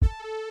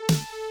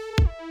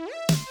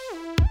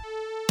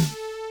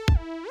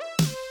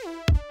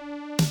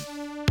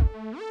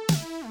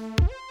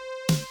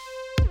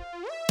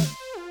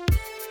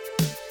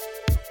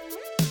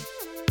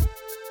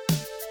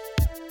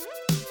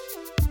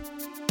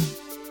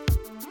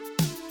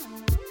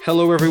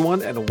Hello,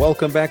 everyone, and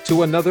welcome back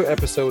to another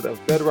episode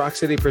of Bedrock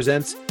City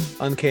Presents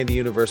Uncanny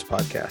Universe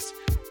Podcast.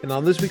 And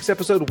on this week's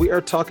episode, we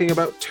are talking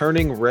about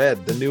Turning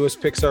Red, the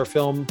newest Pixar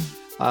film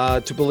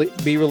to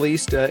be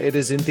released. It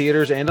is in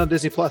theaters and on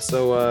Disney Plus,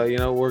 so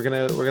we're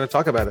gonna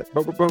talk about it.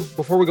 But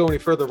before we go any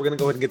further, we're gonna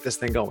go ahead and get this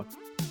thing going.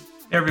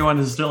 Hey everyone,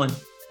 this is Dylan,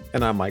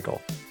 and I'm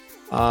Michael.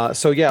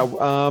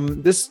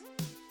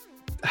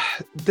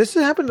 This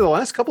happened to the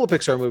last couple of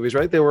Pixar movies,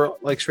 right? They were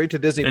like straight to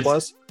Disney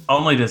Plus.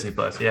 Only Disney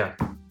Plus, yeah.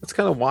 It's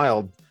kind of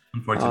wild.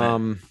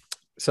 Unfortunate.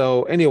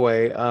 So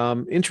anyway,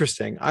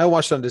 interesting. I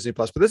watched on Disney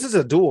Plus, but this is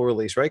a dual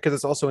release, right? Because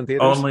it's also in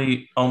theaters.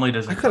 Only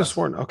Disney. I could have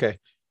sworn. Okay,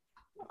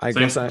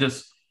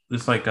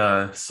 just like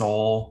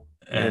Soul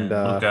and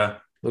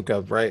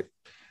Luca, right?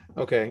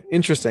 Okay,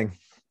 interesting.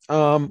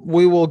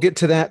 We will get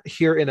to that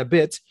here in a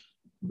bit,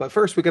 but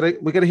first we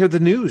gotta hear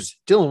the news.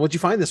 Dylan, what'd you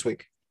find this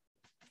week?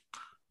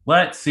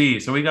 Let's see.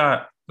 So we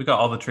got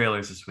all the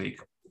trailers this week.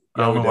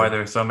 I don't know why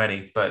there are so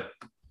many, but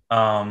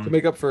to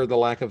make up for the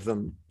lack of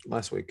them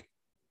last week.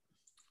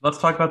 Let's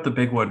talk about the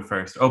big one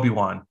first.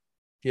 Obi-Wan.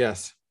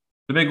 Yes.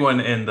 The big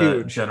one in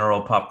the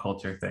general pop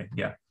culture thing.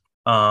 Yeah.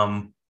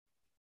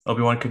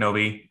 Obi-Wan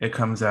Kenobi. It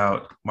comes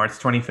out May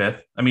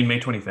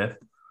 25th.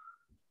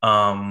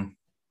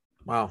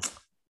 Wow.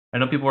 I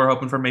know people were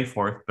hoping for May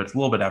 4th, but it's a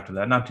little bit after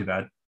that. Not too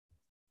bad.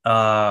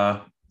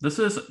 This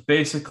is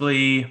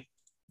basically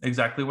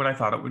exactly what I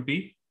thought it would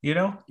be.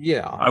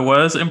 Yeah, I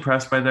was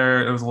impressed by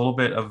it was a little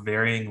bit of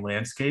varying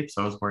landscapes.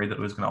 I was worried that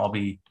it was going to all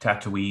be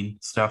Tatooine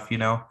stuff.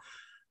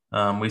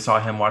 We saw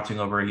him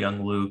watching over a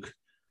young Luke,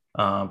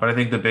 but I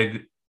think the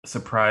big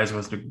surprise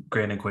was the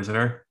Grand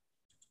Inquisitor.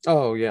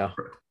 Oh yeah,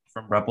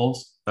 from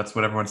Rebels. That's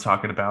what everyone's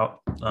talking about.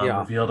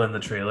 Revealed in the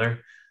trailer.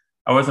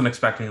 I wasn't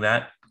expecting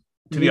that.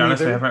 To be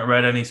honest, I haven't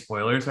read any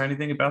spoilers or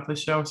anything about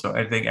this show, so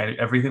I think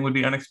everything would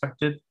be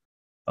unexpected,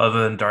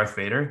 other than Darth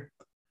Vader.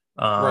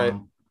 Right.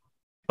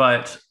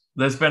 But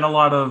there's been a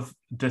lot of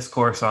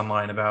discourse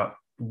online about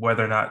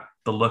whether or not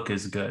the look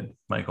is good,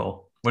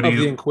 Michael.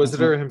 The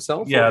Inquisitor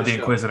himself? Yeah, the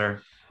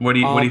Inquisitor. What do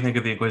you think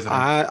of the Inquisitor?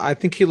 I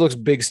think he looks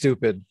big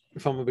stupid,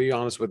 if I'm going to be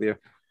honest with you.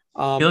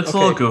 He looks a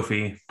little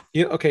goofy.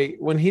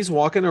 When he's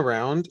walking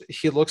around,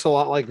 he looks a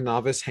lot like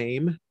Novice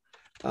Haim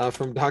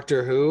from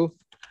Doctor Who.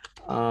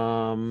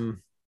 Oh,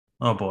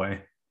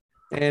 boy.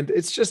 And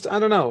it's just, I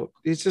don't know.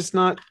 I'm just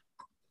not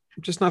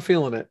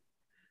feeling it.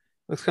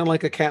 Looks kind of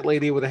like a cat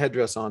lady with a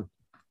headdress on.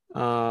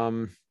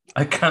 I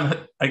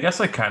guess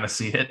I kind of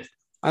see it.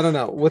 I don't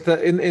know, with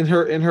in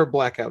her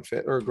black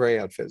outfit or gray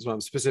outfit is what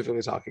I'm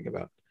specifically talking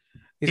about.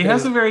 He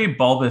has a very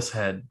bulbous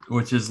head,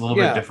 which is a little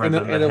bit different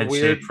than the head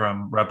shape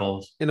from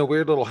Rebels. In a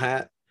weird little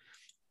hat,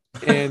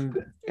 and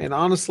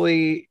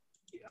honestly,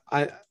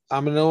 I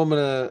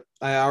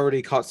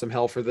already caught some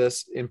hell for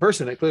this in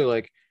person at Clear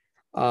Lake,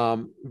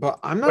 but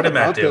I'm not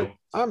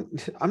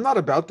I'm not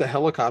about the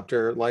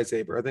helicopter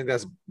lightsaber. I think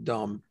that's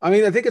dumb. I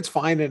mean, I think it's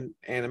fine and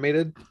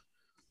animated.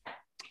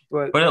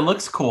 But it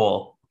looks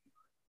cool.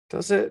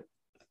 Does it?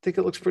 I think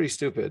it looks pretty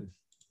stupid.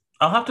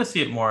 I'll have to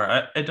see it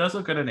more. It does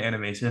look good in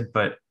animation,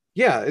 but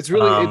yeah, it's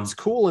really it's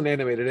cool and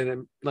animated,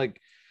 and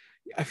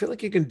I feel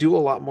like you can do a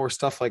lot more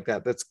stuff like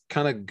that. That's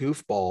kind of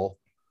goofball,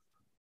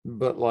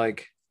 but I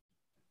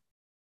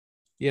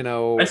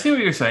see what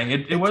you're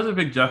saying. It was a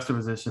big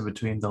juxtaposition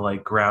between the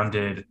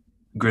grounded,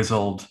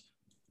 grizzled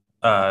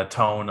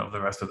tone of the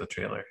rest of the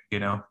trailer.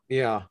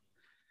 Yeah,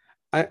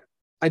 I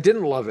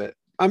didn't love it.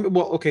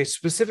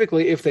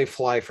 Specifically if they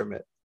fly from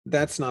it,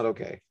 that's not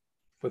okay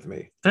with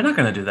me. They're not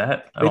going to do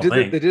that. They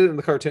did it in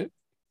the cartoon.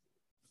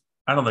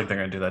 I don't think they're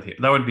going to do that here.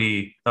 That would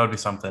be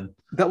something.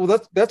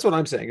 That's what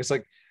I'm saying. It's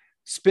like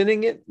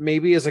spinning it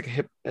maybe as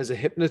as a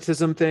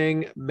hypnotism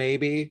thing.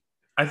 Maybe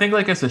I think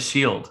as a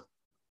shield.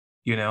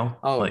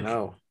 Oh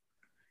no!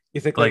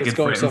 You think it's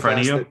going so in front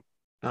of you?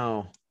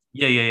 Oh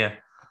yeah.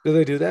 Do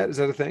they do that? Is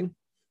that a thing?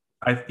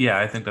 I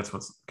think that's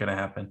what's going to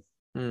happen.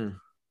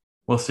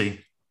 We'll see.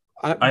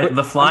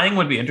 The flying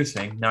would be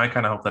interesting. Now I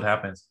kind of hope that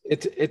happens.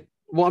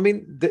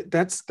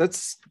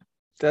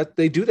 That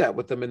they do that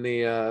with them in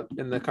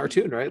the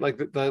cartoon, right? Like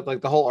the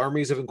whole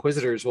armies of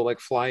Inquisitors will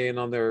fly in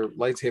on their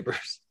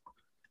lightsabers,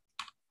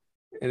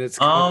 and it's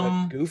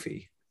kind of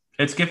goofy.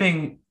 It's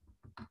giving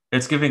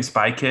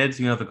Spy Kids,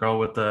 the girl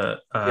with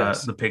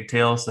the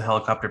pigtails, the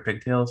helicopter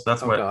pigtails.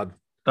 That's what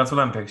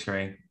I'm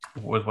picturing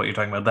with what you're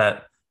talking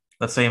about.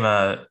 That same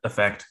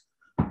effect.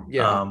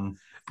 Yeah.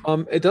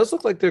 It does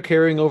look like they're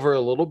carrying over a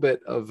little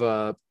bit of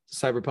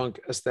cyberpunk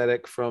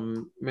aesthetic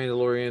from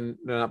Mandalorian,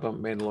 no, not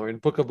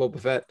Mandalorian, Book of Boba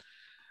Fett,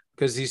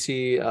 because you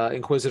see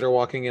Inquisitor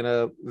walking in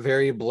a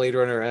very Blade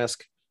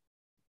Runner-esque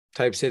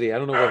type city. I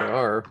don't know where they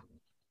are,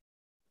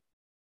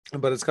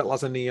 but it's got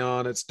lots of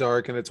neon. It's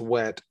dark and it's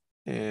wet,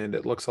 and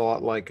it looks a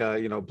lot like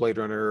Blade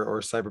Runner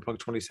or Cyberpunk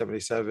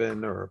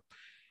 2077 or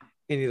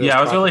any of those. Yeah,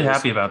 I was really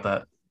happy about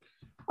that.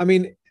 I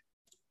mean,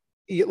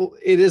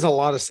 it is a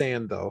lot of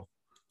sand though.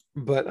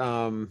 But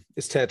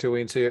it's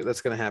Tatooine, so that's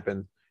going to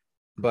happen.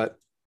 But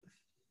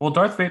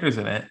Darth Vader's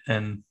in it,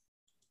 and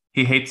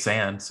he hates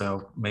sand,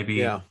 so maybe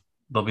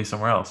they'll be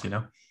somewhere else.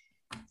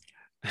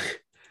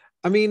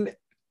 I mean,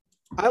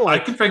 I I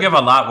like. can forgive a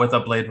lot with a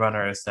Blade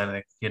Runner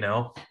aesthetic. You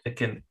know,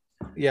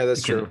 Yeah, it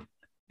that's can true.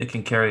 it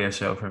can carry a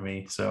show for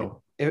me.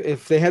 So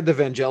If they had the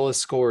Vangelis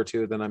score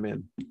too, then I'm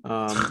in.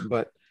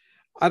 But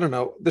I don't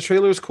know. The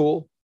trailer is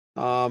cool.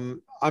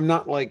 I'm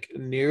not like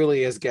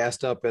nearly as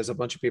gassed up as a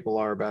bunch of people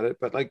are about it,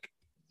 but like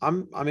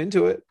I'm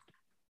into it.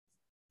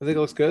 I think it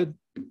looks good.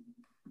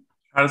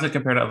 how does it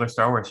compare to other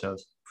Star Wars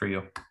shows for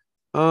you?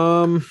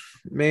 Um,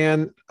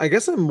 man, I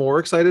guess I'm more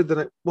excited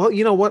than well,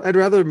 you know what? I'd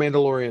rather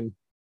Mandalorian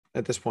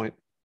at this point.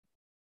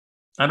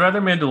 I'd rather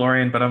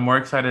Mandalorian, but I'm more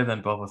excited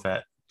than Boba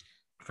Fett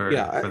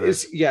Yeah, for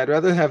it's this. yeah, I'd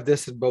rather have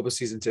this than Boba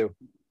season 2.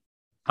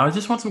 I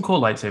just want some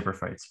cool lightsaber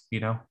fights. You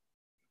know,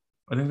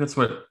 I think that's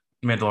what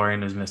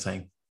Mandalorian is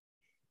missing.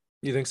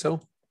 You think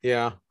so?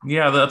 Yeah.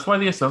 Yeah, that's why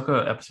the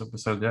Ahsoka episode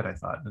was so good. I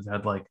thought it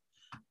had like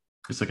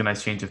just like a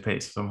nice change of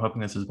pace. So I'm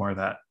hoping this is more of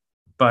that. I,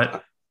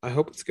 But I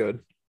hope it's good.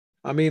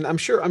 I mean, I'm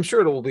sure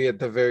it will be at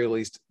the very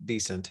least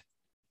decent.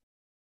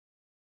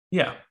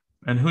 yeah,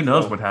 and who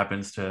knows So what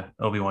happens to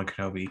Obi-Wan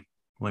Kenobi?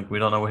 Like we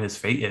don't know what his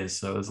fate is,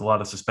 so there's a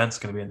lot of suspense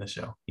going to be in the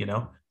show. You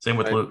know, same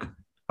with right. Luke.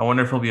 I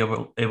wonder if he'll be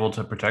able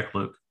to protect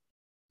Luke.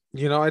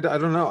 I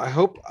don't know.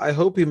 I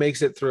hope he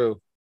makes it through.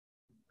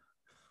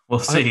 We'll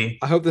I see.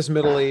 I hope this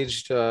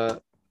middle-aged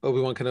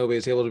Obi-Wan Kenobi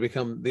is able to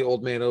become the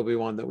old man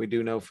Obi-Wan that we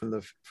do know from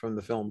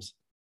the films.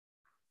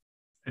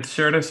 It's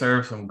sure to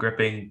serve some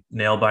gripping,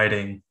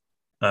 nail-biting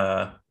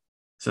uh,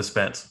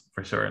 suspense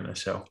for sure in this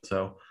show.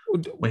 So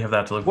we have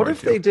that to look What forward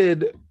if they to.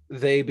 did,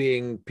 they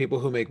being people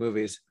who make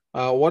movies,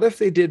 what if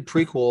they did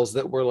prequels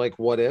that were like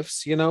what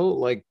ifs,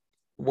 like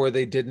where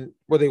they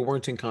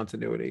weren't in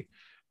continuity,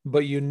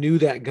 but you knew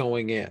that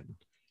going in,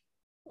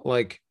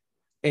 like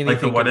Like the anything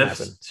can What happen.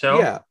 Ifs show.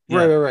 Yeah, right,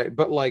 Yeah. right, right.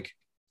 But like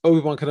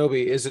Obi-Wan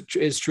Kenobi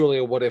is truly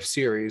a what if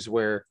series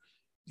where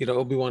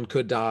Obi-Wan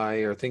could die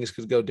or things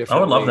could go I would love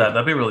differently. that.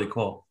 That'd be really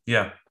cool.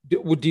 Yeah,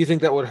 Do you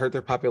think that would hurt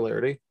their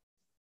popularity?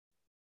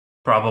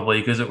 probably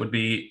because it would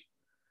be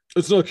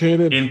It's not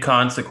canon.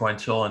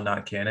 inconsequential and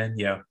not canon.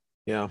 Yeah.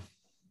 Yeah,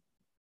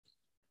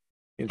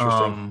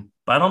 interesting.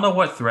 But I don't know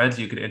what threads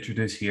you could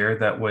introduce here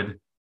that would,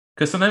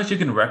 because sometimes you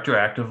can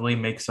retroactively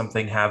make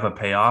something have a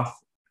payoff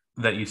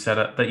that you set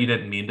up that you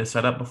didn't mean to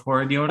set up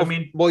before. Do you know what I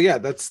mean? Well, yeah,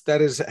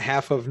 that is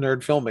half of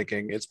nerd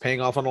filmmaking. It's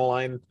paying off on a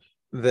line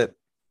that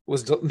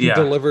was Yeah.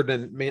 delivered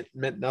and meant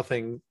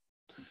nothing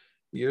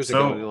years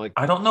ago. And you're So like,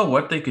 I don't know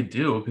what they could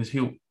do because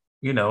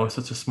is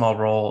such a small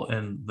role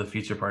in the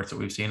feature parts that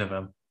we've seen of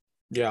him.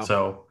 yeah.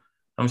 So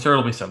I'm sure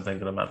it'll be something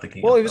that I'm not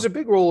thinking Well, of he was though. a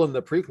big role in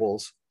the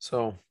prequels,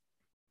 so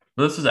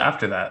But this is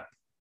after that.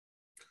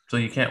 So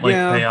you can't like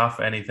yeah. pay off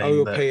Oh, anything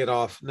you'll that pay it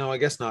off. No, I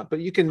guess not. But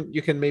you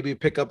can maybe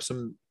pick up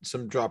some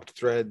dropped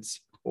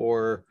threads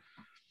or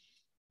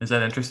is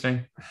that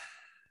interesting.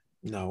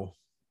 no.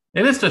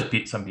 It is just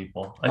some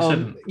people.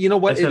 You know I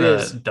what? It should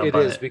is. dump It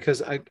on is it.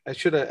 because I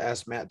should have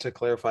asked Matt to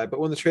clarify. But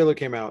when the trailer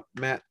came out,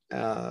 Matt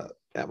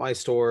at my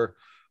store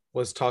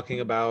was talking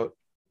about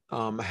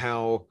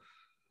how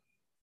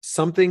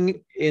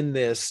something in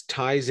this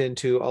ties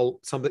into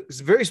something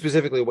very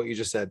specifically what you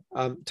just said,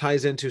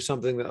 ties into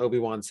something that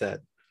Obi-Wan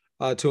said,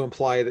 to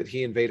imply that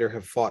he and Vader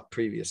have fought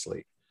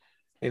previously,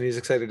 and he's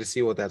excited to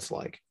see what that's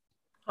like.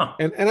 Huh.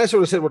 And I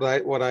sort of said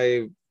what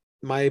I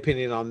my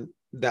opinion on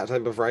that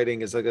type of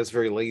writing is like that's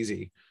very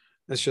lazy.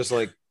 It's just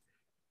like,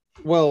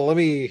 well, let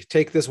me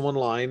take this one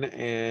line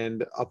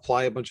and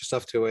apply a bunch of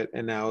stuff to it,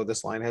 and now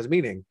this line has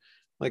meaning.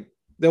 Like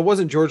that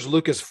wasn't George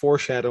Lucas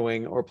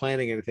foreshadowing or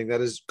planning anything.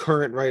 That is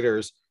current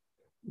writers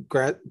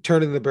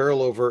turning the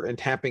barrel over and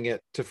tapping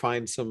it to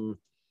find some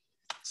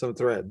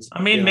threads.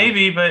 I mean,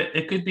 maybe, but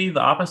it could be the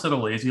opposite of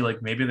lazy.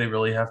 Like maybe they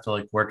really have to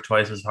like work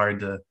twice as hard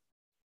to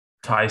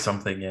tie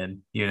something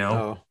in, you know?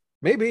 Oh,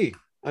 maybe.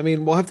 I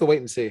mean, we'll have to wait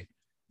and see.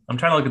 I'm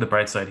trying to look at the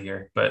bright side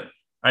here, but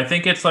I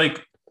think it's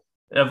like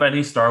of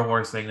any Star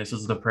Wars thing, this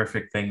is the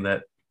perfect thing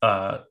that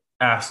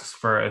asks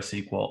for a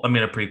sequel. I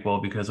mean, a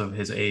prequel because of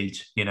his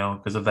age,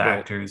 because of the Right.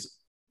 actor's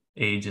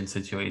age and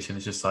situation.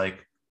 It's just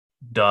like,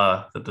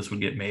 duh, that this would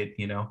get made.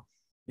 Yeah.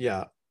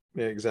 Yeah.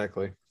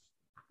 Exactly.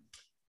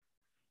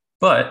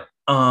 But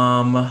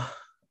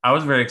I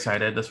was very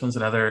excited. This one's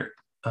another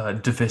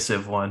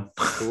divisive one.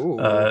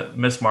 Ooh.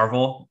 Miss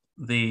Marvel,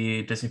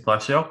 the Disney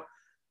Plus show.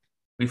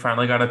 We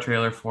finally got a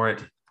trailer for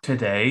it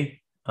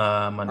today,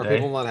 Are people Monday.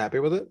 not happy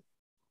with it?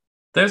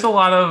 There's a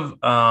lot of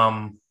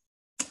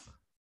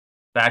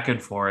back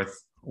and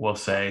forth, we'll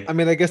say. I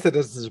mean, I guess that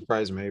doesn't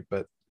surprise me,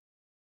 but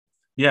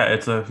Yeah,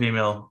 it's a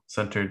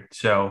female-centered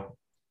show.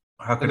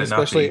 How and could it not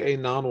especially be? a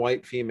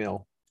non-white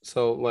female.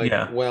 So like,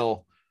 Yeah,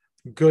 well,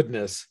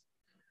 goodness.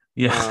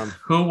 yeah. Um,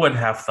 Who would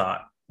have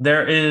thought?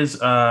 There is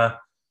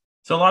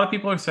so a lot of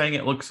people are saying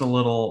it looks a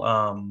little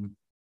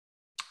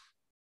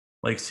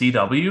like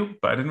CW,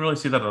 but I didn't really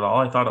see that at all.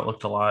 I thought it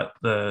looked a lot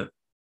I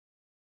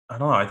don't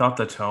know, I thought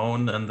the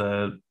tone and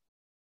the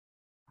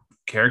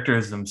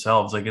characters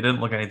themselves, like it didn't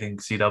look anything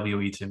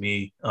CW-y to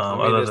me, I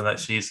mean, other than that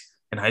she's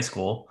in high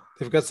school.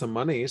 they've got some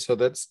money, so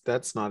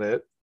that's not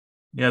it.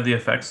 Yeah, the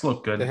effects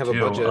look They good have a too.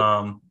 budget.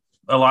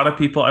 A lot of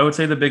people, I would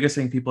say the biggest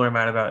thing people are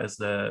mad about is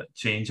the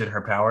change in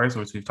her powers,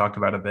 which we've talked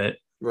about a bit.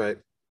 Right.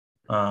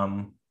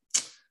 Um,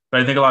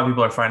 but I think a lot of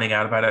people are finding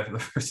out about it for the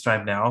first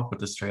time now with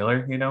this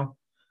trailer.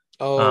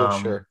 Oh,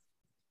 Um, sure.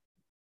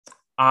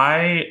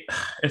 I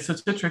it's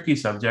such a tricky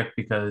subject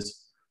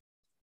because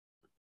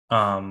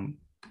um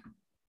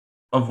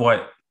of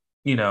what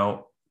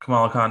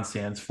Kamala Khan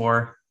stands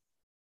for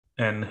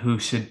and who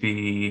should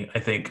be, I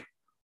think,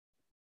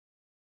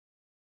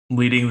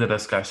 leading the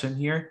discussion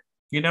here.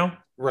 You know,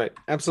 Right.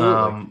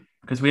 Absolutely.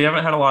 because we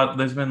haven't had a lot.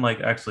 There's been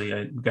like actually,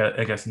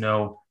 I guess,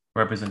 no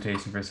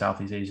representation for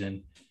Southeast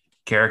Asian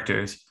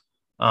characters,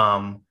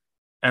 and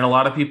a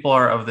lot of people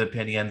are of the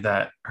opinion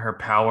that her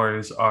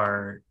powers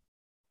are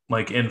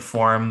like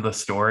inform the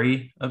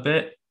story a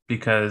bit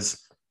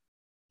because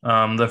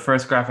the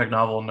first graphic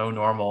novel, No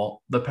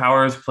Normal, the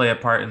powers play a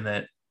part in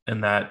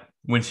that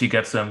when she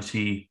gets them,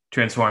 she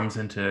transforms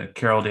into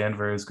Carol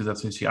Danvers because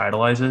that's who she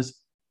idolizes.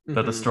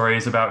 But the Hmm. story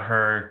is about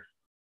her,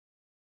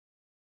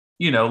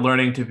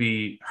 learning to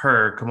be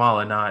her,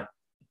 Kamala, not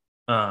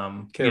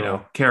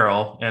Carol.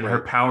 Carol, and her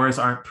Right. powers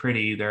aren't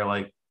pretty. They're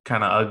like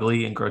kind of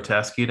ugly and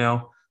grotesque.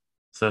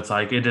 So it's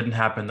like it didn't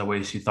happen the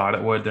way she thought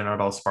it would. They're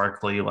not all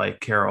sparkly like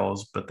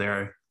Carol's, but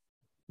they're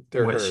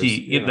They're hers,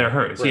 they're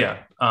hers. Right.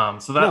 Yeah.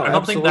 So that No, I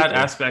don't think that absolutely.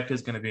 aspect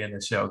is going to be in the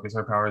show because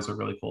her powers are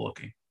really cool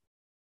looking.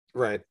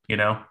 Right. You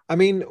know. I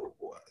mean,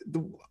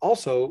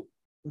 also,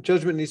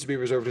 judgment needs to be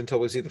reserved until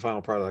we see the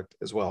final product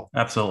as well.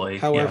 Absolutely. Yeah.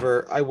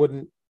 However, I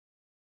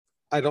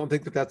don't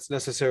think that that's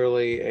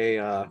necessarily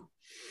a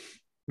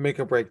make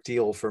or break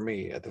deal for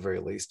me at the very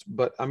least.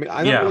 But I mean, I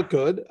thought it Yeah. looked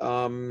good.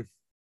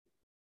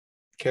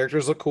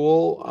 Characters look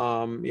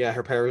cool. Yeah,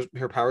 her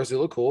powers do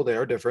look cool. They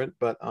are different,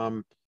 but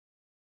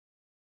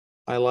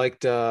I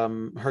liked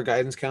her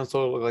guidance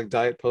counselor looked like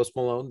Diet Post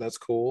Malone. That's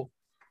cool.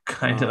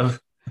 Kind Um, of.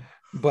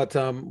 but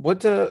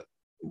what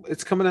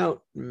it's coming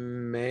out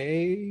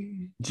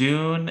May,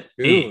 June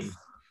 8th. June.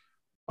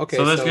 Okay,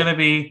 So there's so gonna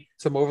be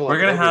some overlap we're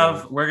with gonna Obi-Wan.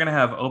 have we're gonna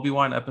have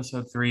Obi-Wan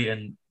episode 3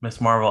 and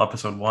Miss Marvel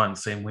episode 1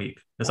 same week.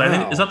 I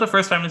think is that Wow. the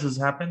first time this has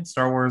happened?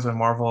 Star Wars and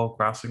Marvel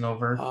crossing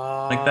over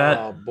like that?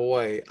 Oh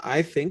boy,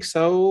 I think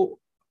so,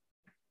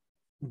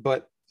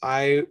 but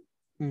mm,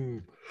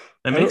 It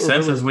I don't makes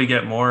sense as remember. we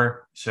get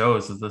more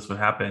shows that this would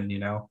happen.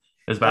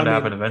 It's I bound to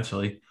happen mean,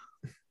 eventually.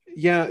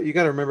 yeah, you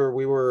got to remember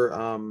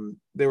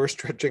they were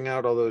stretching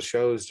out all those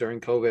shows during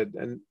COVID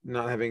and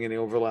not having any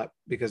overlap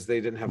because they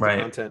didn't have the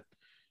Right. content.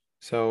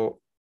 So,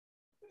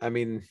 I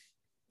mean,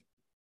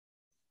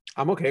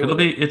 I'm okay with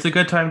it. It's a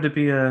good time to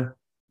be a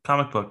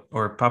comic book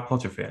or pop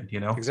culture fan.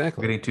 We're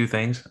Exactly. getting two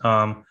things.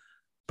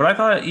 But I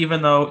thought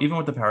even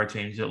with the power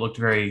change, it looked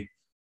very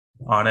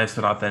honest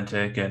and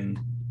authentic and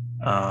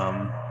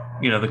um,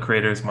 the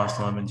creator is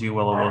Muslim and G.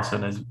 Willow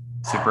Wilson is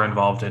super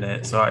involved in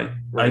it. So I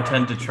Right.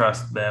 tend to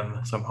trust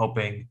them. So I'm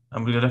hoping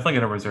I'm definitely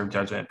gonna reserve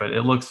judgment, but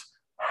it looks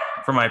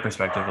from my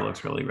perspective, it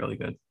looks really, really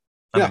good.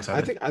 I'm Yeah,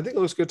 excited. I think it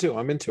looks good too.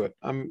 I'm into it.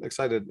 I'm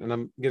excited and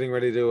I'm getting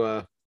ready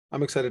to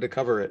I'm excited to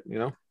cover it,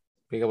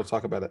 being able to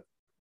talk about it.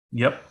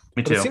 Yep,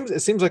 me But it too. seems it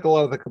seems like a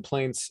lot of the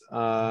complaints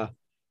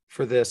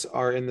for this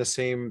are in the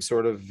same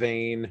sort of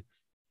vein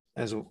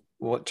as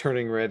what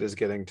Turning Red is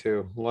getting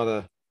to. A lot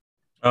of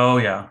Oh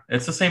yeah.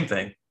 It's the same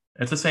thing.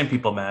 It's the same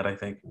people mad, I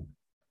think.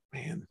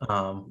 man,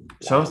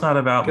 Show's wow. not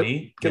about Get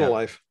me. get a Yeah.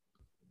 life.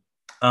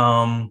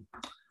 Um,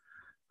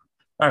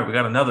 all right, we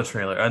got another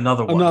trailer,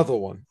 another one. Another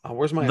one.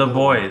 Where's my The another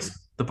one Boys. button?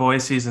 The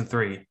Boys season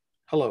 3.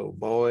 Hello,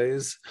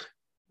 boys.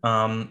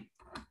 Um,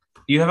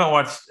 you haven't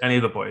watched any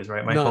of The Boys,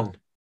 right, None. Michael?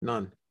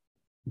 None.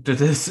 Did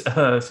this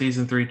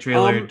season 3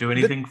 trailer do The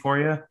anything for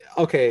you?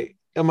 okay.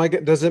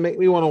 Does it make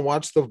me want to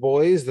watch The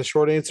Boys? The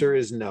short answer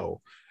is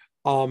no.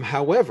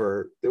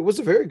 However, it was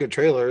a very good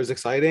trailer. It was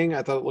exciting.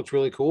 I thought it looked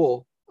really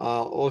cool.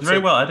 It's Looks very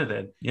like well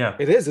edited. Yeah.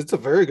 it is. It's a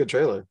very good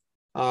trailer.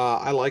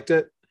 I liked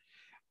it.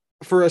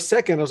 For a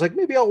second, I was like,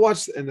 maybe I'll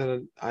watch, and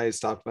then I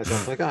stopped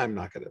myself. Like, I'm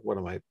not gonna. What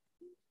am I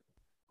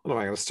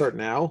gonna start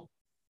now?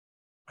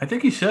 I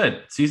think you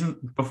should.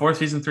 Before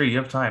season 3, you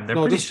have time. They're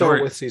No, pretty just start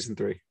short. with season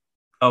 3.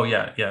 Oh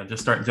yeah, yeah.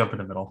 Just start and jump in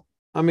the middle.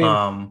 I mean,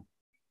 Um,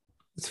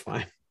 it's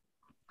fine.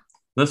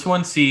 this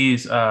one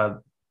sees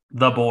the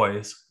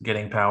boys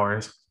getting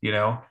powers,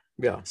 Yeah,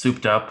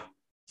 souped up.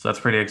 So that's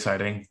pretty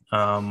exciting.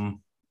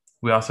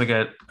 We also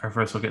get our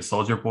first look at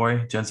Soldier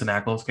Boy, Jensen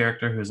Ackles'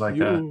 character,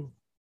 you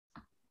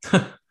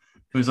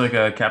who's like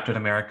a Captain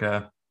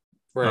America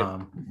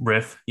right.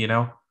 riff.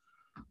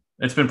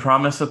 It's been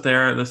promised that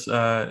this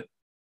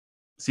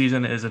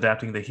season is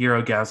adapting the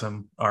Hero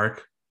Gasm arc.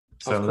 Of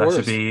So that should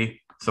course.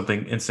 be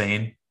something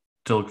insane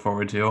to look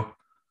forward to.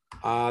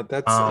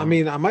 That's. I Um,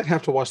 mean, I might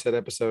have to watch that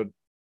episode.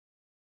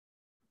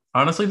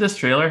 Honestly, this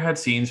trailer had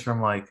scenes from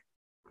like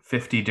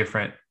 50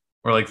 different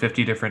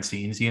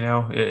scenes.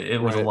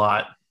 It was a Right.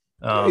 lot.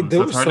 There So it's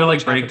was hard so to much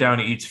like break happening. down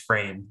each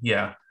frame.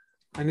 Yeah.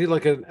 I need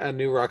like a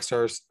new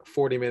Rockstar's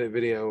 40-minute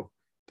video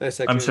I'm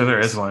dissecting sure there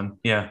is these. one.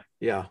 Yeah.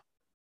 Yeah.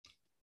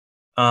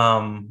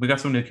 We got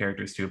some new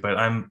characters too, but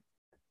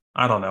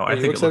I don't know. Are I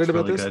you think it excited looks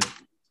about really this? good.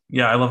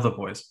 Yeah, I love the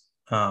boys.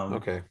 Um,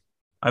 Okay.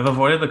 I've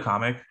avoided the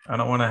comic. I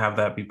don't want to have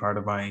that be part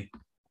of my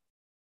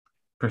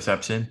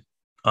perception.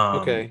 Um,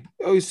 Okay.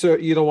 Oh, so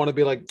you don't want to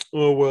be like,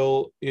 oh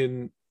well,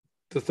 in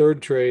the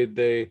third trade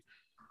they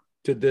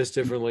did this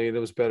differently and it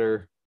was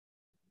better.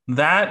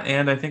 that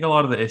and I think a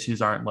lot of the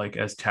issues aren't like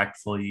as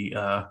tactfully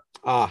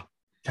Ah,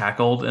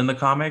 tackled in the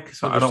comic,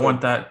 so I don't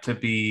want understood.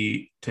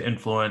 that to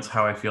influence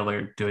how I feel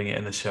they're doing it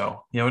in the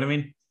show. You know what I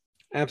mean?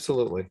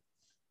 Absolutely.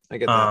 I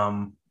get that.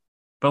 Um,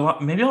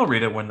 but maybe I'll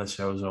read it when the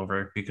show's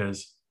over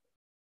because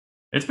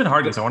it's been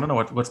hard because I want to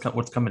know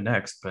what's coming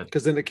next. But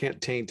Because then it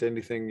can't taint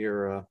anything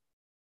you're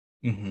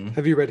mhm.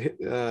 have you read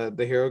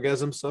the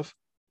Herogasm stuff?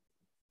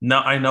 No,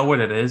 I know what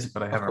it is,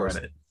 but I Of haven't read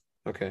course. it.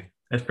 Okay.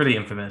 It's pretty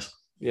infamous.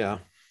 Yeah.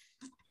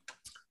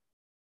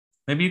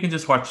 Maybe you can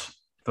just watch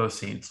those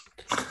scenes.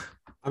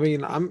 I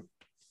mean,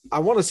 I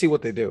want to see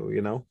what they do,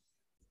 you know?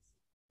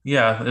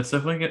 Yeah, it's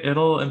definitely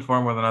it'll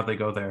inform whether or not they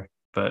go there.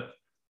 But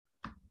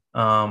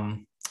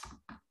um,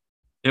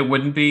 it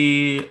wouldn't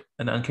be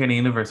an Uncanny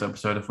Universe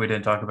episode if we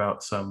didn't talk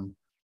about some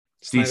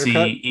Snyder Cut?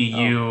 DC Oh,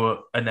 EU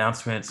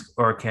announcements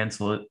or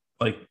cancel it,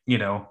 like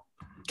something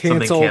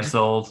canceled.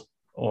 canceled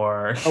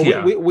or Oh, we,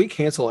 yeah, we we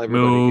cancel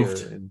everybody here,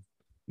 moved. and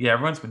Yeah,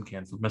 everyone's been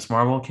canceled. Miss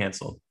Marvel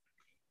canceled.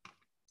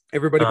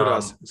 everybody but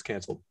us Um, is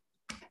canceled.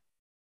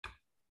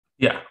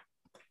 yeah.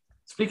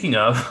 Speaking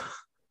of,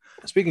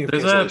 Speaking of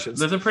there's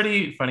cancellations, a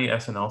pretty funny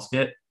SNL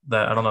skit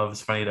that I don't know if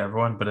it's funny to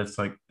everyone, but it's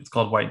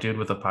called White Dude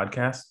with a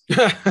Podcast.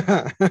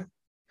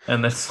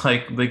 And it's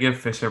like they give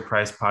Fisher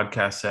Price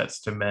podcast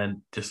sets to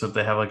men just so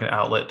they have like an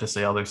outlet to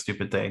say all their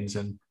stupid things.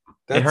 And it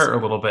that's hurt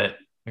a little bit.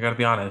 I gotta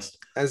be honest.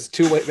 as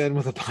two white men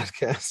with a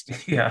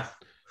podcast. Yeah.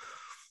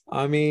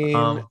 I mean,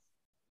 Um,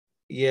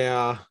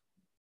 yeah,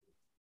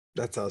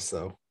 that's us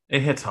though.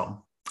 it hits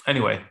home.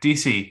 Anyway,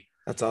 DC.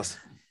 That's us.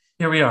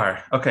 Here we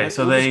are. All Okay, right,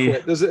 so we'll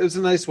just they quit. It's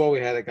a nice while we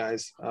had it,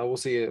 guys. We'll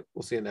see you.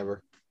 We'll see you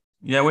never.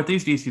 yeah, with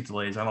these DC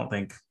delays, I don't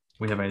think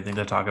we have anything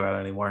to talk about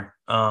anymore.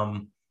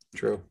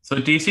 True. So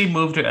DC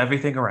moved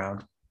everything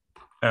around.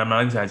 And I'm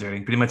not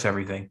exaggerating, pretty much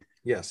everything.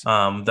 Yes,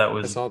 That I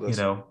was, saw this.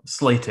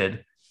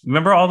 slated.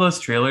 Remember all those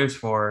trailers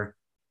for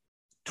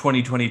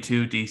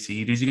 2022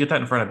 DC? Did you get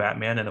that in front of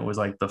Batman? And it was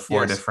like the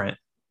four Yes, different.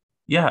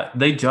 Yeah,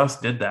 they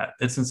just did that.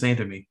 It's insane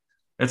to me.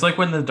 It's like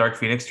when the Dark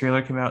Phoenix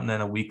trailer came out, and then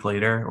a week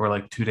later, or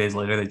like 2 days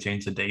later, they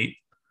changed the date.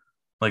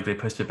 Like they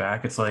pushed it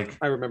back. It's like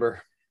I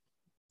remember.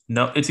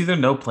 no, it's either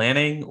no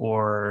planning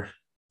or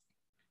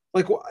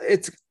Like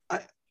it's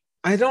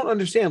I don't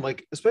understand.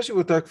 Like especially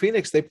with Dark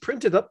Phoenix, they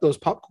printed up those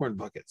popcorn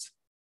buckets.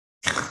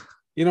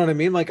 You know what I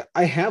mean? Like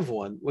I have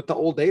one with the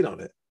old date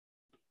on it.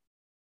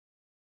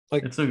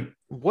 Like it's a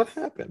what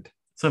happened?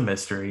 it's a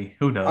mystery.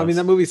 Who I mean,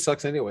 that knows? movie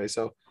sucks anyway.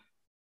 So,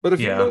 but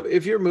Yeah.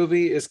 if your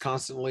movie is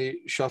constantly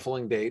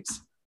shuffling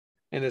dates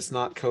and it's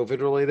not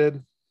COVID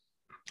related,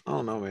 I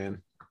don't know,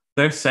 man.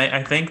 They're saying,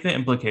 I think the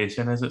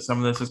implication is that some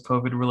of this is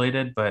COVID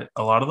related, but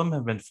a lot of them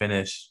have been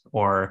finished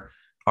or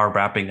are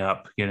wrapping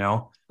up. Uh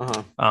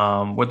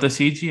huh. With the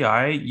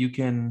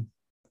CGI,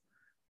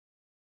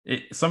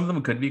 some of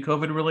them could be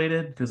COVID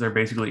related because they're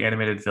basically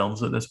animated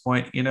films at this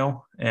point,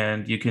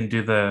 and you can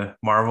do the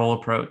Marvel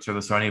approach or the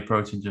Sony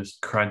approach and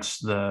just crunch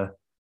the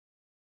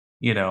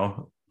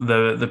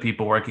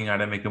people working on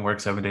it, make them work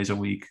 7 days a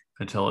week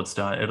until it's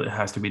done. It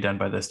has to be done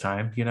by this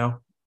time.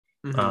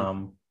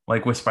 Mm-hmm.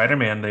 Like with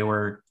Spider-Man, they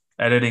were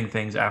editing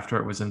things after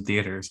it was in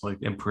theaters, like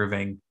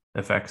improving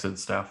effects and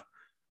stuff.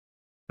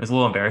 It was a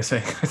little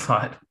embarrassing, I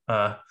thought.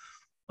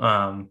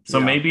 So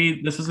Yeah.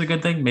 maybe this is a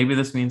good thing. Maybe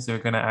this means they're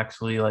gonna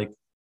actually like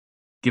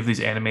give these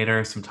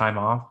animators some time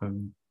off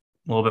and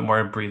a little bit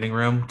more breathing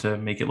room to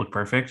make it look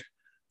perfect.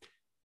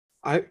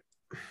 I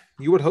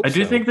you would I hope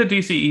do so. think the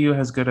DCEU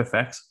has good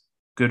effects,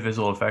 good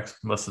visual effects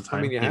most of the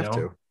I mean, time, you have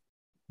to.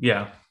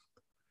 Yeah.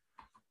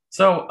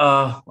 So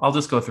I'll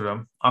just go through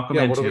them. Yeah.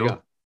 Aquaman What do we 2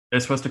 got?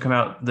 is supposed to come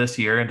out this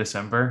year in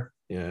December,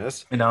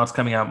 Yes. and now it's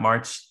coming out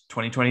March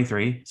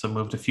 2023, so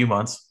moved a few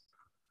months.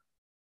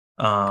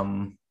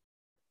 Um,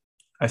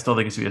 I still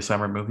think it should be a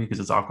summer movie because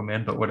it's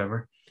Aquaman, but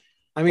whatever.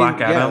 I Black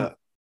mean, yeah. Adam,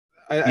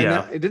 I know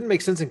yeah, it didn't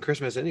make sense in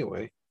Christmas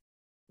anyway.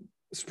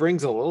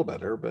 Spring's a little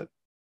better, but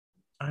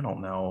I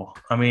don't know.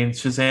 I mean,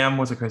 Shazam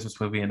was a Christmas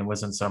movie and it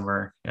was in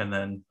summer, and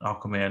then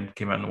Aquaman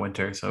came out in the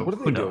winter, what so are they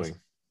who knows? doing?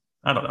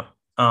 I don't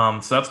know.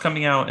 So that's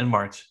coming out in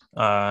March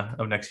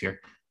of next year.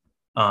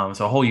 So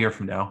a whole year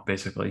from now,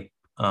 basically.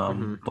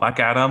 Mm-hmm. Black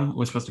Adam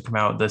was supposed to come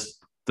out this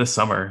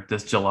summer,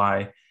 this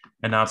July,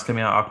 and now it's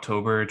coming out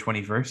October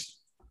 21st.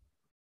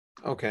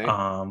 Okay.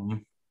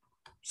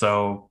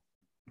 So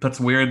that's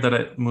weird that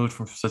it moved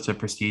from such a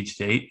prestige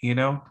date.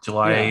 Yeah. It's a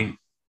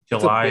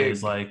July is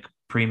big. like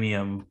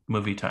premium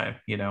movie time.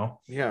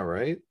 Yeah.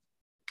 Right.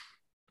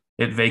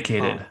 It Huh.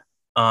 vacated.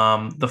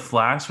 The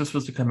Flash was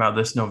supposed to come out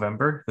this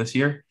November this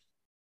year,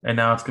 and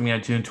now it's coming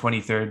out June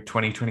 23rd,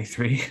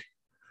 2023.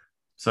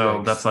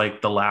 So that's Yikes.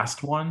 like the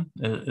last one.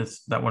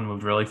 It's that one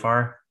moved really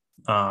far.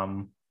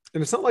 Um,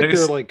 And it's not like they're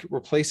there's like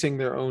replacing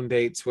their own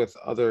dates with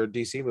other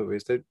DC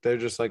movies. They're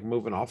just like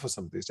moving off of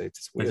some of these dates.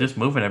 It's It's weird. just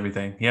moving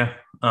everything. Yeah.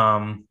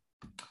 So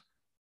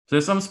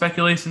there's some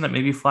speculation that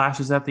maybe Flash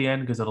is at the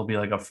end because it'll be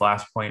like a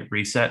Flashpoint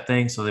reset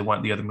thing. So they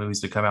want the other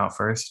movies to come out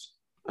first.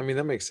 I mean,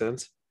 that makes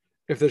sense.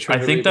 if they're I trying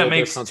to think that rebuild their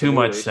makes too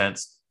much continuity.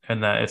 sense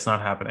and that it's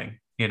not happening.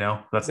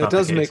 That's That not the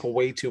does make case.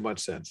 way too much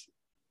sense.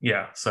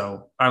 Yeah.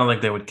 So I don't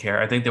think they would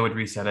care. I think they would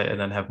reset it and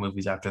then have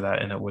movies after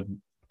that and it wouldn't.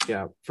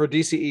 Yeah, for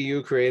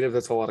DCEU creative,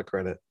 that's a lot of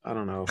credit. I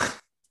don't know.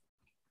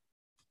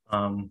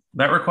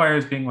 That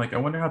requires being like, I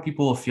wonder how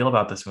people will feel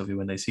about this movie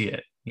when they see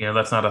it.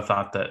 That's not a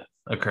thought that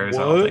occurs,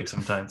 I don't think, What?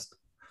 sometimes.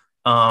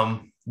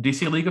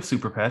 DC League of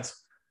Super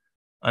Pets,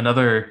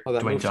 another Oh,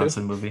 that Dwayne move too.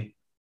 Johnson movie.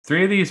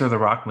 Three of these are The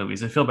Rock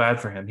movies. I feel bad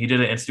for him. He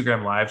did an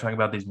Instagram live talking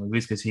about these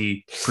movies because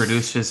he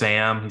produced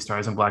Shazam, he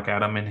stars in Black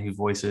Adam, and he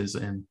voices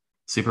in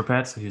Super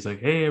Pets. So he's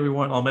like, hey,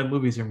 everyone, all my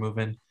movies are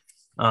moving.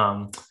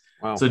 Um,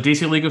 Wow. so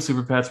DC League of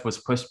Super Pets was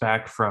pushed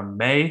back from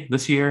May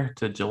this year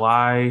to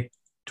July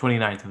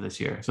 29th of this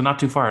year. So not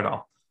too far at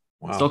all.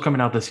 Still Wow.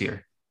 coming out this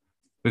year.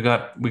 We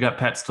got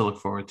pets to look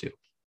forward to.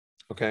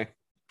 Okay.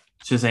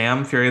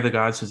 Shazam, Fury of the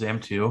Gods,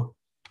 Shazam 2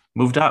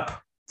 moved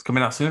up. It's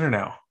coming out sooner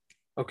now.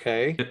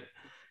 Okay. It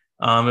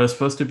was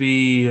supposed to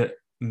be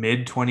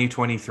mid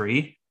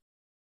 2023,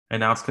 and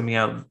now it's coming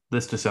out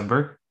this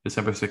December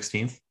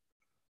 16th.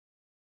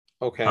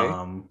 Okay.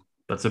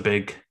 That's a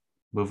big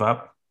move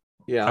up.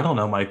 I Yeah. don't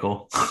know,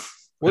 Michael. I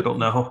What don't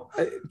know.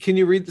 can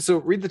you read? So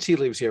read the tea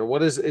leaves here.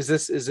 What is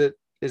this? Is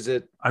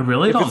it I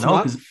really if don't it's know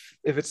not because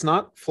if it's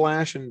not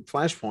Flash and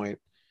Flashpoint,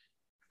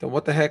 then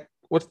what the heck?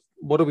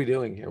 What are we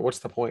doing here? What's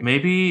the point?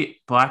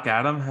 maybe Black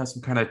Adam has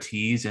some kind of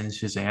tease in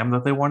Shazam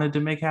that they wanted to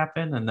make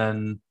happen, and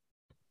then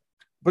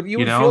But you you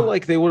would feel know,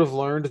 like they would have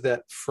learned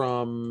that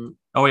from.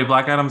 oh wait,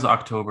 Black Adam's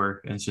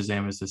October and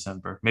Shazam is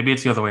December. Maybe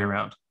it's the other way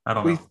around. I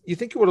don't We know. you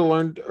think you would have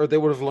learned, or they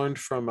would have learned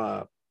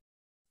from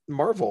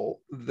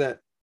Marvel that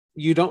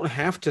you don't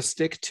have to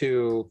stick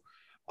to.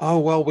 Oh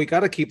well, we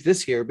got to keep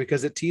this here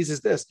because it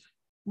teases this.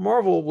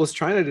 Marvel was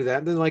trying to do that,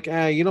 and then like,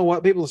 you know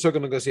what? People are still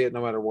going to go see it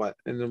no matter what,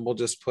 and then we'll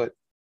just put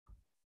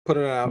it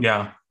out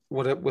Yeah,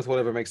 with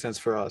whatever makes sense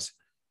for us.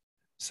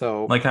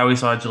 So like how we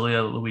saw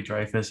Julia Louis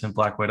Dreyfus in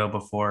Black Widow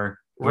before.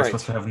 We're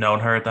supposed right, to have known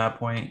her at that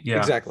point. Yeah,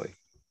 exactly.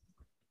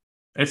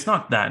 it's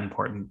not that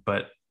important,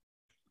 but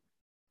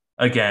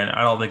again,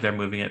 I don't think they're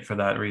moving it for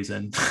that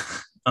reason.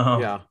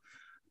 um, Yeah.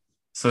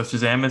 so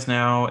Shazam is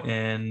now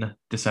in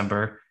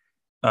December.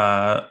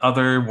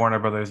 Other Warner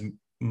Brothers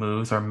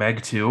moves are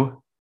Meg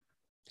 2.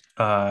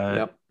 Uh,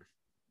 Yep.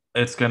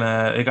 it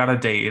got a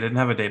date. It didn't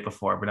have a date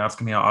before, but now it's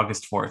coming out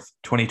August 4th,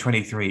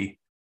 2023.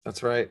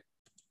 That's right.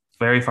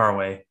 Very far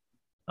away.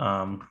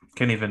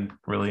 Can't even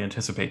really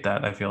anticipate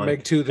that, I feel Meg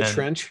like. 2 the And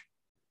trench.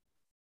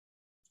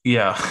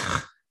 yeah.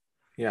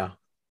 Yeah.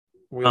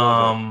 We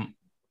love it. um,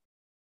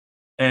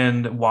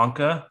 and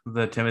Wonka,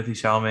 the Timothy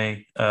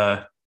Chalamet,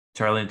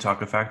 Charlie and the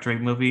Chocolate Factory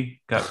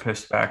movie, got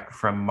pushed back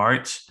from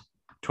March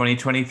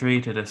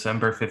 2023 to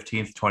December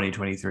 15th,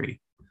 2023.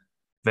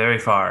 Very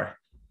far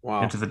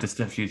Wow. into the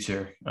distant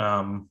future.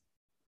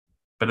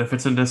 But if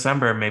it's in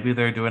December, maybe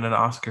they're doing an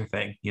Oscar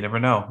thing. You never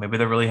know. Maybe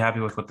they're really happy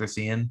with what they're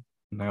seeing.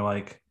 And they're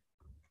like,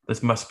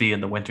 this must be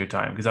in the winter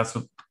time because that's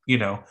what,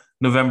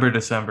 November,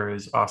 December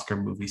is Oscar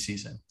movie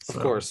season. Of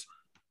So course.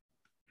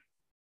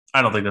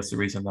 I don't think that's the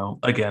reason though.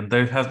 Again,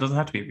 doesn't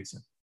have to be a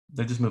reason.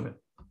 They're just moving.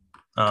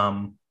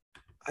 Um,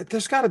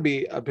 There's got to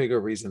be a bigger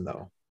reason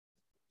though.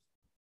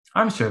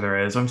 I'm sure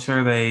there is. I'm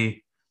sure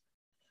they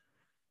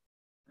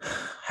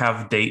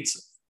have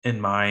dates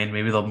in mind.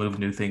 Maybe they'll move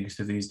new things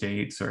to these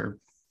dates, or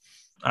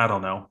I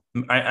don't know.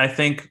 I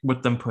think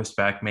with them pushed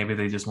back, maybe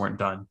they just weren't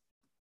done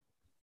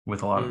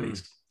with a lot of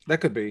these. That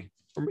could be.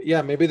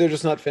 Yeah, maybe they're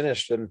just not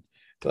finished and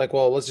they're like,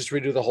 well, let's just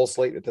redo the whole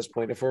slate at this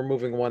point. If we're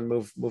moving one,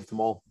 move them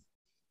all.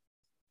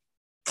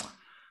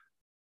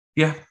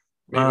 Yeah.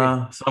 Maybe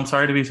So I'm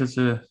sorry to be such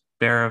a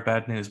bearer of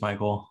bad news,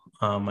 Michael.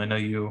 I know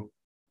you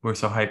were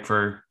so hyped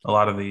for a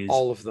lot of these.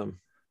 all of them.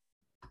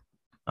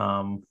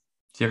 So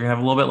you're gonna have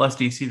a little bit less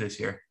DC this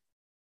year.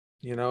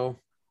 You know,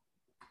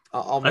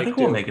 I'll I make think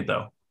we'll do. make it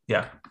though.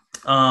 Yeah.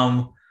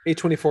 Um,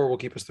 A24 will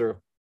keep us through.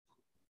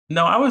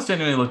 no, I was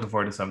genuinely looking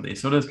forward to some of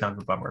these, so it is kind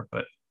of a bummer,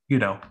 but you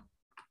know,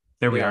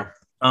 there we Yeah.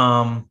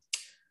 are.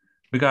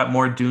 We got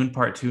more Dune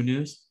Part 2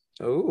 news.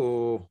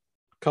 Oh,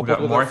 We coupled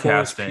got with our more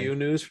Florence casting. Pugh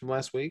news from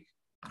last week.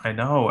 I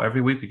know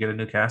every week we get a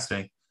new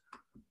casting.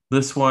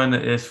 This one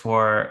is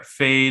for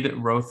Fade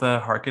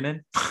Rotha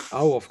Harkonnen.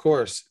 Oh, of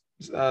course.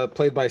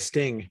 Played by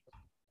Sting.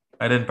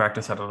 I didn't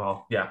practice that at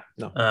all. Yeah.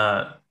 No.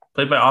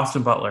 Played by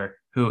Austin Butler,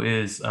 who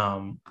is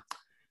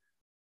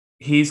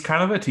he's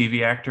kind of a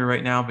TV actor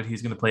right now, but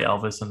he's going to play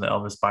Elvis in the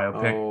Elvis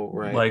biopic, Oh,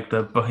 right. like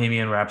the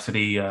Bohemian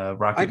Rhapsody, I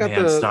Rocket got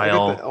Man the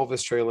style.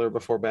 Elvis trailer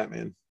before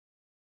Batman.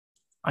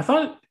 I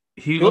thought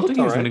he He looked like looked he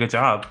all was doing a right. good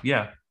job.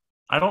 Yeah.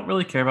 I don't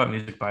really care about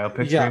music biopics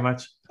very Yeah.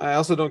 much. I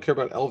also don't care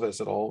about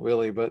Elvis at all,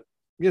 really, but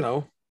you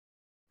know,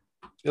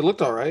 it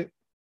looked all right.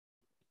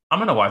 I'm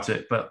gonna watch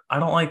it, but I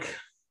don't like.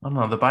 I don't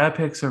know. The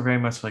biopics are very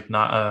much like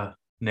not a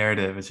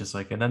narrative. It's just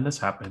like, and then this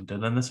happened,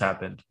 and then this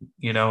happened.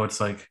 It's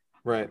like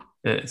Right.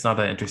 it's not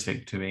that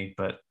interesting to me.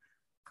 But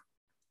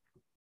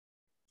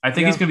I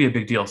think Yeah. it's gonna be a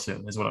big deal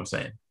soon. Is what I'm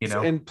saying.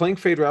 And playing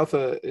Fade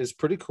Routha is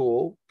pretty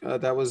cool.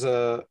 That was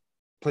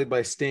played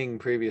by Sting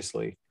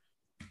previously.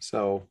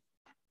 So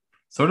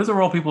So it is a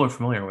role people are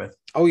familiar with.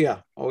 Oh yeah,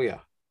 oh yeah.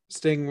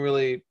 Sting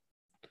really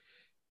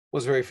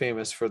was very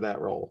famous for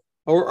that role,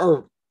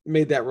 or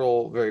made that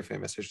role very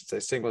famous. I should say.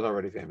 Sting was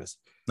already famous.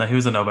 No, he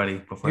was a nobody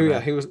before Here, yeah,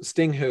 that. he was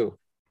Sting who,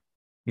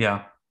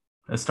 Yeah,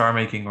 a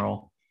star-making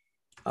role.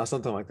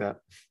 something like that.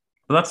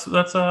 But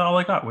that's all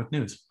I got with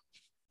news.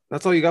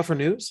 That's all you got for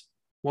news.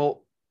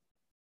 Well,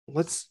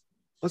 let's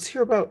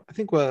hear about. I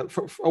think a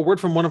word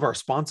from one of our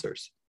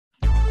sponsors.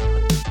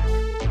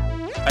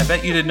 I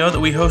bet you didn't know that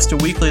we host a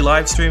weekly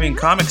live streaming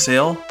comic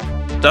sale.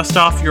 Dust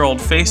off your old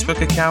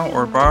Facebook account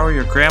or borrow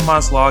your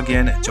grandma's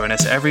login and join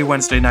us every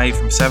Wednesday night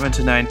from 7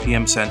 to 9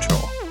 p.m. Central.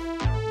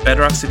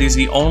 Bedrock City is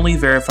the only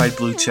verified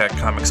blue check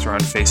comic store on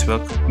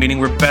Facebook, meaning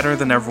we're better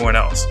than everyone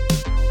else.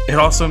 It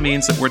also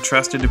means that we're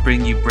trusted to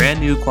bring you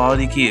brand new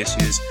quality key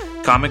issues,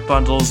 comic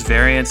bundles,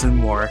 variants, and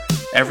more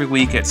every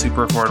week at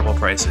super affordable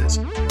prices.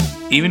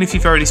 Even if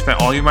you've already spent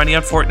all your money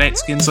on Fortnite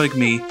skins like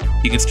me,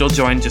 you can still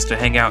join just to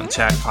hang out and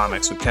chat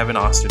comics with Kevin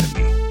Austin and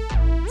me.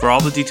 For all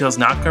the details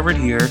not covered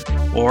here,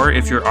 or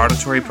if your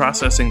auditory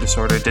processing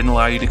disorder didn't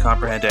allow you to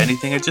comprehend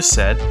anything I just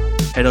said,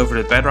 head over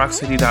to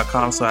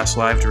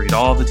bedrockcity.com/live to read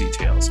all the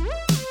details.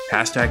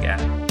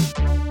 #ad.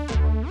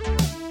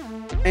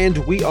 And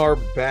we are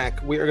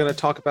back. We are going to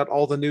talk about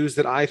all the news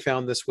that I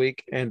found this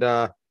week, and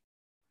no,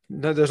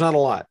 there's not a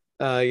lot.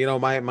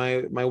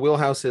 My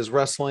wheelhouse is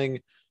wrestling,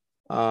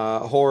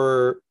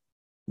 horror,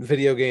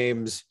 video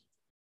games,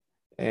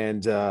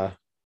 and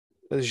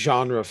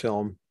genre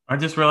film. I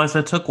just realized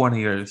I took one of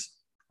yours.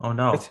 Oh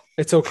no.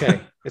 It's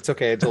okay. It's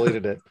okay. I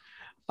deleted it.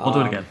 We'll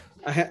do it again.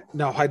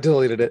 I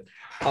deleted it.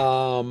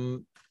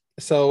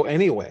 So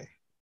anyway,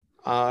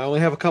 I only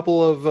have a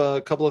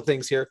couple of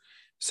things here.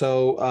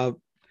 So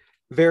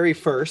very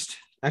first,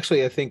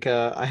 actually, I think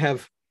I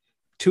have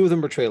two of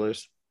them are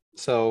trailers.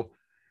 So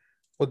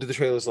we'll do the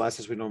trailers last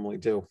as we normally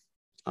do.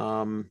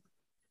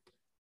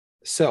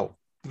 So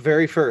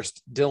very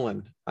first,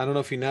 Dylan, I don't know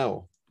if you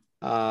know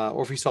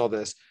or if you saw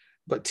this,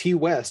 but T.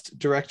 West,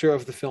 director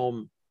of the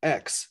film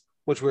X,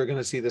 which we're going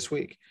to see this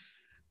week,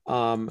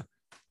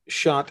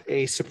 shot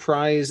a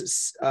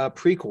surprise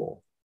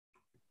prequel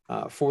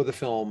for the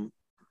film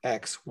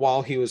X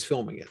while he was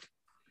filming it.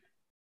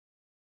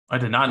 I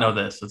did not know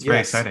this. It's very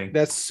exciting.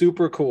 That's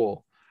super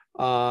cool.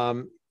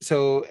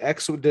 So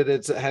X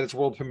had its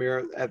world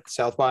premiere at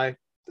South by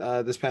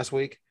this past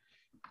week,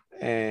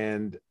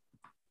 and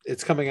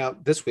it's coming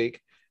out this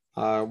week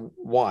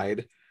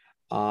wide.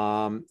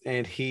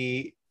 And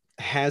he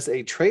has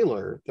a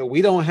trailer that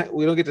we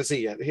don't get to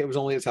see yet. It was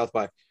only at South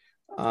by.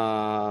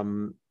 A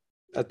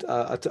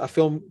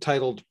film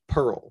titled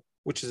Pearl,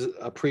 which is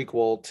a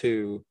prequel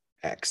to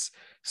X,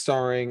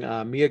 starring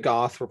Mia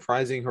Goth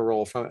reprising her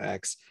role from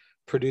X,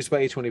 produced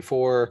by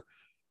A24,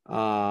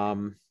 blah,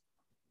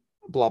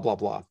 blah,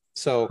 blah.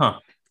 So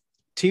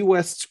T.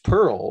 West's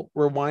Pearl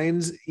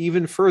rewinds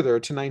even further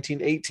to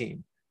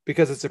 1918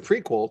 because it's a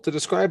prequel. To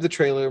describe the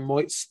trailer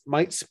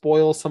might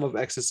spoil some of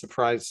X's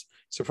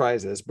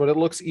surprises, but it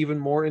looks even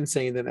more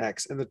insane than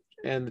X.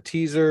 And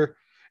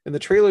the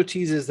trailer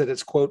teases that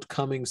it's, quote,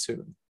 coming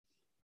soon.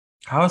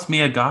 How is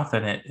Mia Goth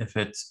in it if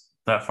it's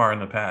that far in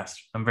the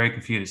past? I'm very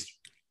confused.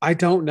 I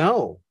don't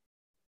know.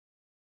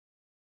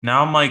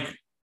 Now I'm like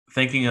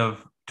thinking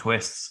of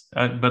twists,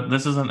 but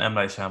this isn't M.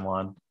 Night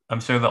Shyamalan. I'm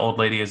sure the old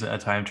lady is a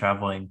time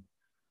traveling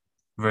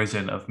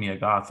version of Mia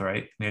Goth,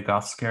 right? Mia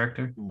Goth's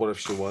character. What if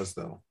she was,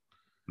 though?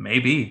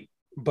 Maybe.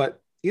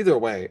 But either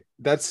way,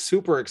 that's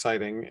super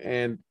exciting,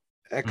 and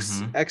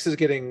X is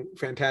getting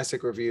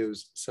fantastic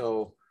reviews.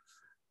 So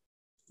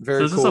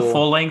very cool. So is this a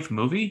full length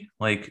movie?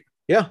 Like,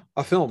 yeah,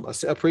 a film, a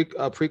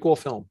prequel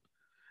film.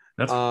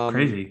 That's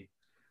crazy.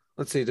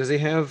 Let's see. Does he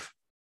have?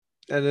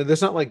 And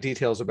there's not like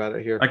details about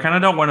it here. I kind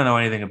of don't want to know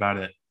anything about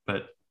it,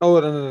 but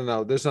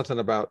no. There's nothing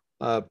about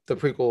the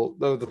prequel,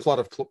 the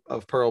plot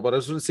of Pearl. But I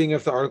was seeing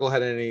if the article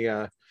had any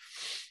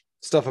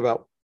stuff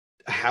about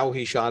how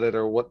he shot it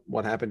or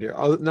what happened here.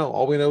 No,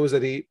 all we know is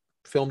that he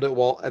filmed it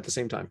while at the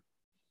same time.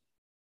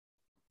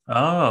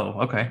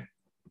 Oh, okay.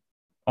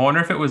 I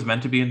wonder if it was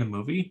meant to be in the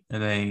movie,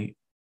 and I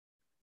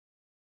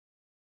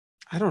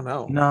don't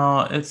know.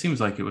 No, it seems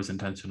like it was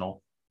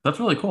intentional. That's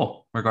really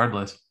cool.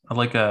 Regardless, I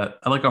like a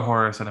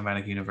horror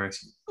cinematic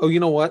universe. Oh, you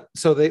know what?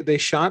 So they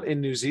shot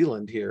in New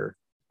Zealand here,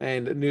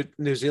 and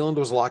New Zealand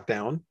was locked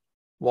down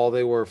while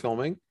they were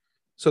filming,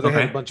 so they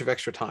had a bunch of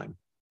extra time.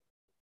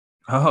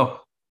 Oh,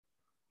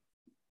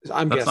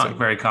 I'm that's guessing not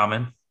very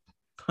common.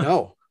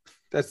 No,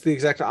 that's the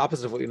exact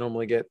opposite of what you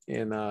normally get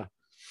in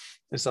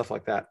stuff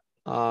like that.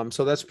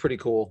 So that's pretty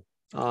cool.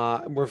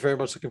 We're very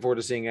much looking forward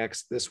to seeing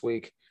X this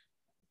week.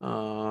 It's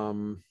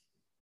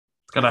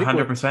got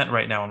 100%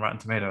 right now on Rotten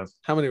Tomatoes.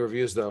 How many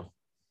reviews though?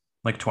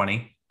 Like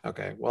 20.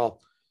 Okay, well,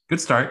 good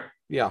start.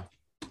 Yeah,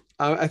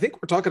 I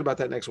think we're talking about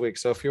that next week.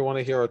 So if you want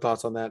to hear our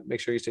thoughts on that, make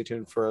sure you stay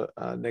tuned for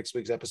next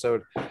week's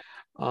episode.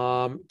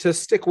 To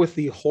stick with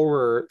the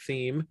horror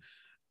theme,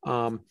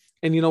 and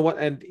you know what?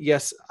 And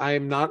yes,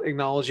 I'm not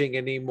acknowledging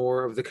any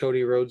more of the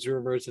Cody Rhodes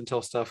rumors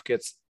until stuff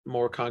gets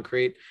more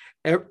concrete.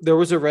 There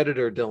was a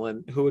Redditor,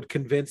 Dylan, who had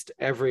convinced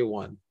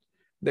everyone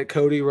that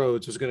Cody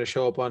Rhodes was going to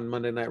show up on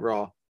Monday Night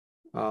Raw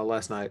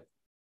last night,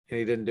 and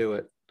he didn't do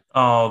it.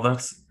 Oh,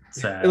 that's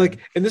sad.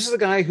 And this is a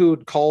guy who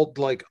called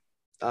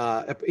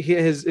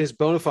his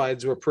bona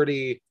fides were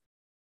pretty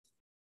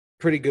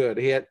good.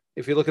 He had,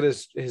 if you look at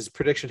his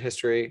prediction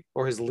history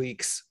or his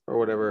leaks or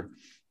whatever,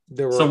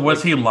 there were. So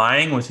was he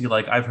lying? Was he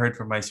like, I've heard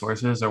from my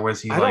sources, or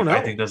was he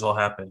I think this will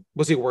happen?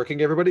 Was he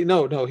working everybody?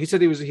 No. He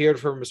said he heard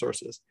from his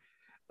sources.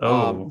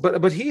 Oh,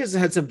 but he has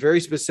had some very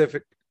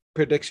specific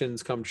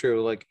predictions come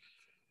true. Like,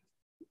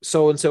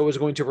 so and so is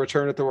going to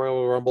return at the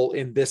Royal Rumble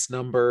in this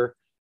number,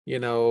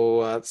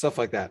 stuff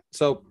like that.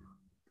 So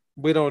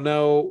we don't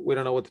know. We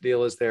don't know what the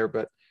deal is there,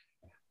 but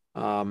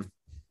I'm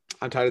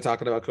tired of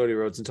talking about Cody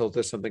Rhodes until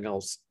there's something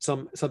else,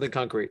 something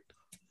concrete.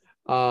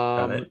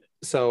 got it.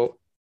 So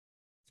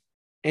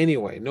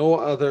anyway, no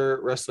other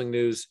wrestling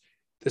news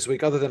this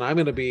week other than I'm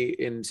going to be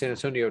in San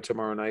Antonio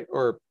tomorrow night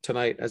or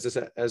tonight as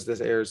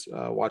this airs,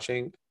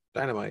 watching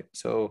Dynamite.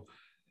 So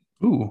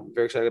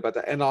very excited about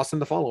that, and Austin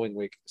the following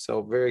week.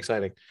 So very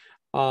exciting.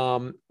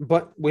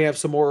 But we have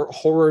some more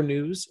horror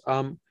news.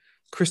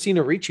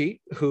 Christina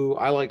Ricci, who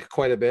I like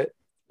quite a bit,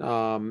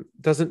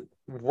 doesn't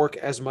work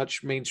as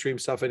much mainstream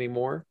stuff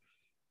anymore.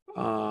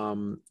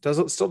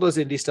 Still does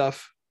indie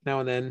stuff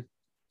now and then,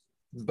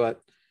 but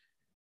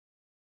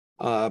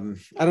I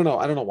don't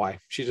know why.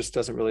 She just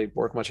doesn't really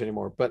work much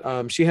anymore.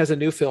 But she has a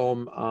new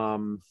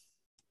film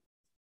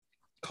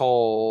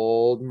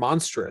called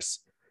Monstrous,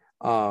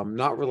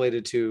 not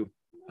related to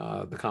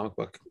the comic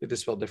book. It is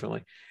spelled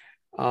differently.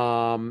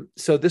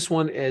 So this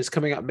one is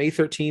coming out May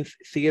 13th,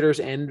 theaters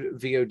and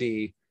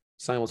VOD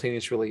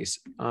simultaneous release,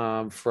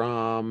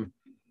 from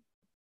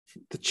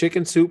the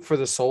Chicken Soup for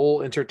the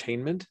Soul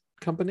Entertainment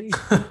Company.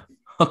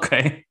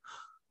 Okay.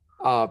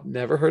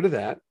 Never heard of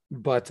that,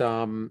 but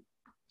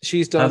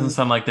she's done. Doesn't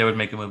sound like they would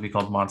make a movie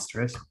called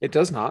Monstrous. It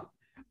does not.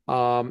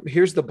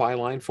 Here's the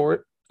byline for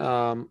it.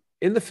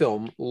 In the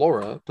film,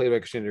 Laura, played by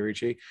Christina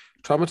Ricci,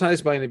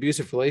 traumatized by an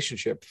abusive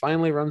relationship,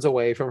 finally runs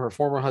away from her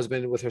former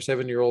husband with her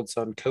 7-year-old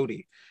son,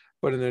 Cody.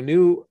 But in their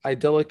new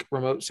idyllic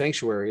remote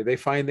sanctuary, they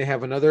find they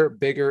have another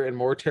bigger and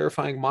more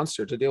terrifying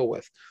monster to deal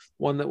with,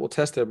 one that will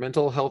test their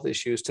mental health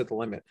issues to the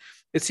limit.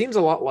 It seems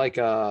a lot like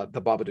the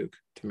Babadook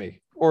to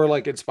me, or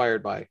like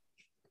inspired by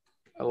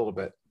a little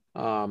bit.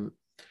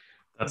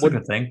 That's a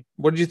good thing.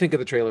 What did you think of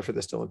the trailer for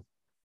this, Dylan?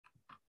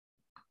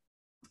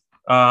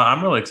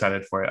 I'm really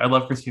excited for it. I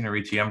love Christina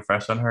Ricci. I'm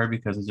fresh on her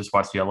because I just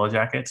watched Yellow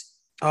Jackets.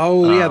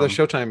 Oh, yeah, the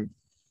Showtime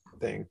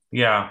thing.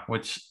 Yeah,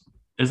 which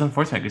is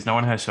unfortunate because no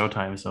one has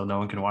Showtime, so no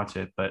one can watch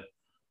it. But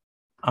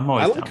I'm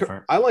always down for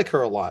it. I like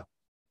her a lot.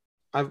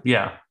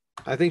 Yeah.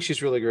 I think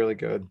she's really, really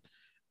good.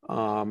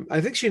 I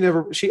think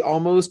she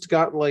almost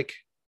got like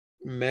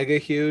mega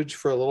huge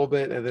for a little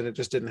bit, and then it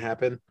just didn't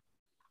happen.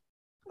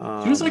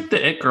 She was like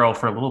the it girl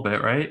for a little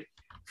bit, right?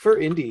 For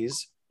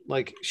indies,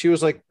 like she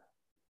was like,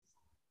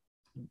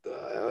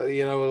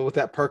 with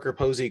that Parker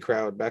Posey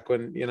crowd back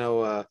when, late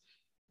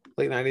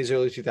 90s,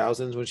 early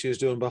 2000s, when she was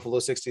doing Buffalo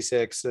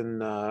 66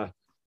 and I'm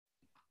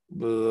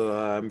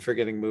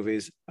forgetting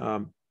movies.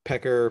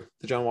 Pecker,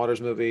 the John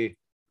Waters movie,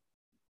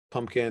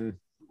 Pumpkin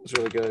was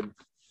really good.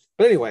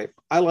 But anyway,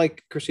 I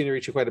like Christina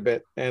Ricci quite a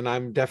bit, and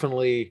I'm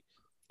definitely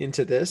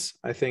into this.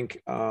 I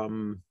think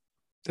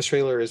this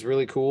trailer is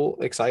really cool,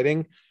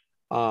 exciting.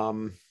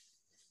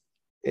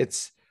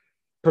 It's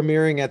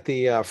premiering at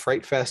the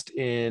Fright Fest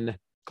in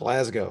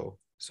Glasgow.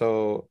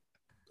 So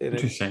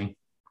interesting.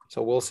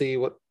 So we'll see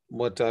what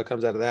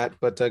comes out of that.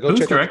 But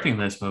who's directing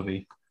this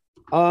movie?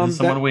 Is it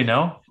someone we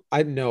know?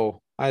 I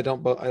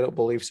don't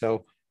believe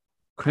so.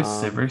 Chris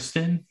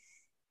Siverston?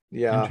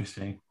 Yeah.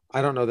 Interesting.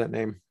 I don't know that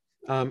name.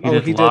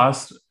 He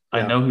Lost. Did.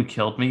 I Know Who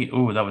Killed Me.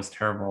 Oh, that was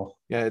terrible.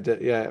 Yeah, it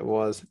did. Yeah, it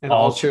was. And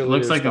all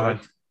looks like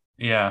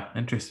yeah,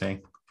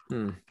 interesting.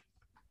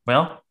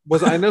 Well,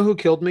 was I Know Who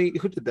Killed Me?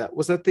 Who did that?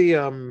 Was that the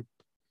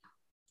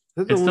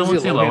it's the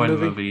Lindsay Lohan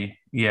movie?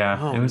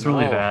 Yeah, it was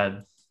really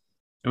bad.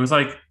 It was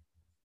like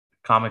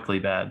comically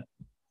bad.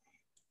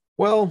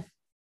 Well,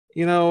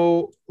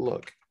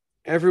 look,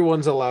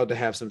 everyone's allowed to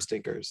have some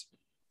stinkers,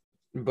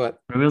 but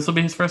maybe this will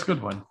be his first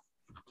good one,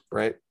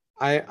 right?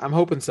 I'm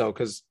hoping so,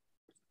 because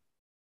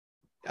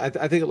I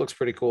think it looks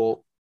pretty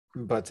cool,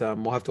 but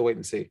we'll have to wait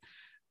and see.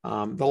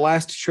 The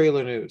last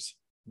trailer news,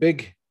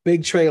 big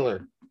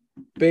trailer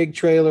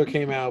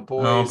came out,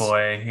 boys. Oh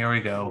boy, here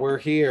we go. We're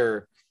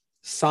here.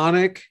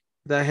 Sonic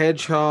the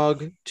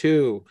Hedgehog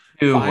 2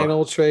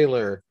 final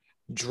trailer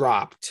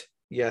dropped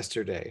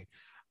yesterday.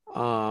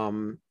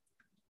 And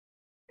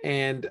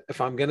if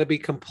I'm going to be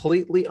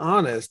completely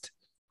honest,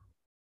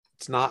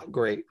 it's not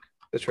great,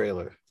 the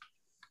trailer.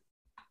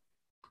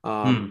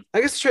 I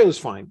guess the trailer's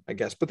fine, I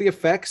guess, but the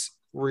effects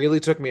really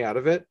took me out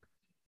of it.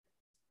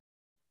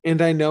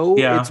 And I know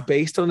it's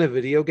based on a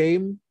video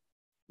game,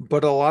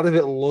 but a lot of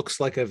it looks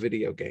like a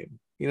video game.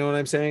 You know what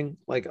I'm saying?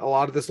 Like, a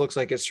lot of this looks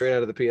like it's straight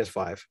out of the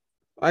PS5.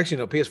 Actually,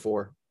 no,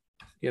 PS4.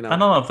 I don't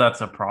know if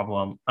that's a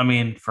problem. I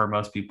mean, for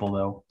most people,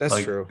 though.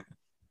 That's true.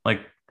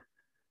 Like,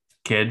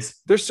 kids.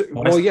 Why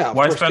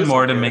spend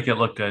more to make it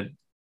look good?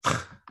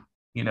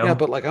 Yeah,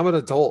 but like, I'm an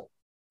adult.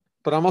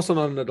 but I'm also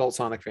not an adult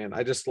Sonic fan.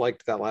 I just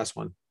liked that last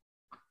one.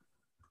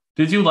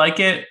 Did you like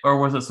it, or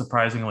was it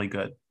surprisingly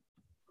good?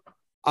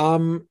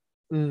 Um,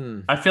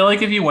 mm, I feel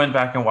like if you went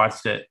back and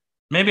watched it,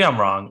 maybe I'm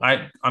wrong.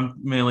 I'm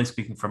mainly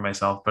speaking for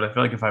myself, but I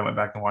feel like if I went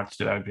back and watched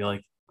it, I would be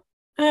like,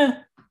 eh,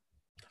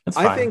 it's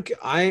I fine. think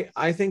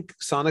I think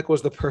Sonic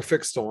was the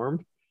perfect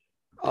storm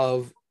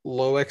of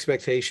low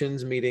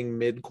expectations meeting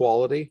mid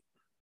quality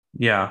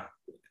Yeah,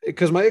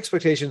 because my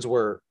expectations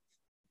were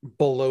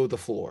below the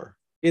floor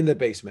in the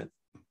basement,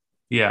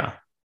 yeah.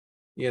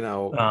 just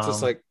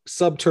Um, like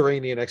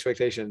subterranean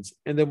expectations.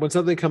 And then when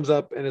something comes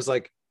up and is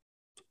like,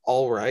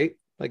 all right,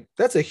 like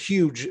that's a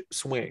huge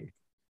swing.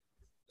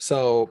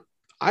 So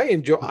I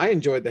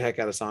enjoyed the heck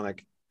out of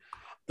Sonic.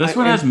 I this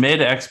one and has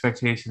mid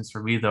expectations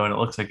for me though, and it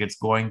looks like it's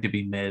going to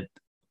be mid.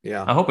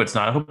 yeah, I hope it's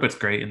not. I hope it's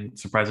great and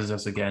surprises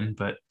us again.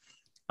 But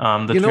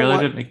the you know trailer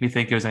what? didn't make me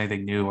think it was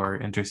anything new or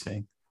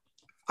interesting.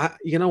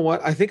 You know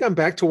what? I think I'm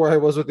back to where I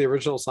was with the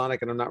original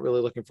Sonic, and I'm not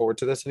really looking forward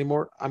to this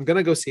anymore. I'm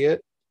gonna go see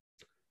it,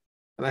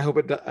 and I hope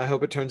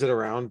it turns it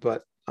around.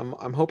 But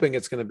I'm hoping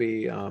it's gonna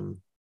be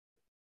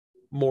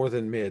more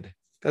than mid.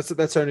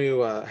 That's our new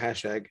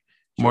hashtag.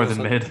 More Join us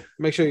than on. mid.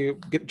 Make sure you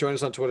join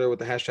us on Twitter with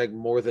the hashtag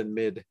more than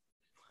mid,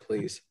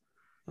 please.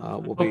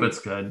 We'll Hope be it's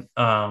good. It's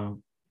got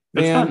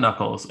man.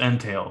 Knuckles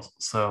and Tails,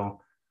 so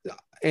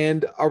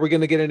And are we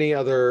going to get any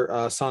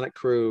other Sonic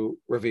Crew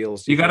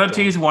reveals? Do you you think, gotta Dylan?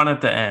 tease one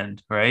at the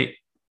end, right?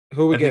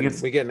 Who are we I think getting?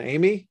 it's We getting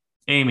Amy?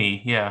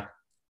 Amy. Yeah,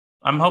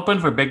 I'm hoping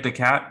for Big the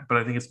Cat, but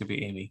I think it's gonna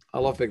be Amy. I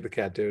love Big the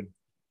Cat, dude.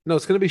 No,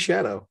 it's going to be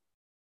Shadow.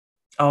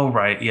 Oh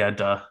right, yeah,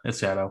 duh, it's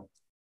Shadow.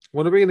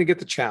 When are we going to get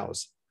the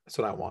Chows? That's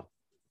what I want.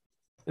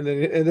 And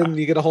then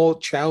you get a whole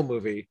Chow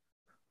movie.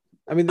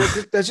 I mean,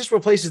 that just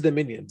replaces the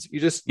minions. You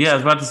just Yeah, I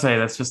was about to say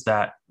that's just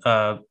that.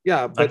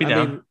 yeah, I'd but be I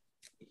down. mean,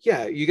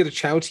 yeah, you get a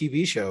Chow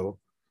TV show,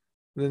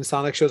 and then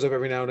Sonic shows up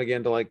every now and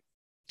again to like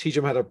teach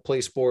him how to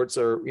play sports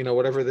or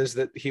whatever it is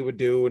that he would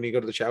do when you go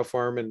to the Chow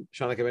farm and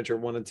Sonic Adventure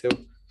 1 and 2.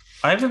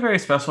 I have a very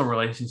special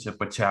relationship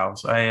with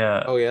Chow's.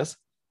 Oh yes.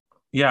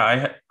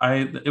 Yeah,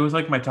 it was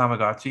like my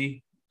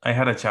Tamagotchi. I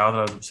had a Chow that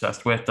I was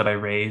obsessed with that I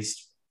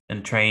raised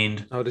and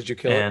trained, Oh, did you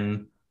kill it?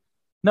 and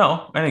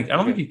no, I don't think Okay. I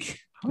don't No,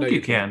 think you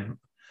you can't.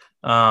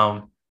 can.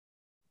 Um,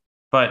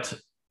 but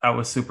I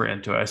was super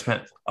into it. I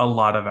spent a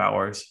lot of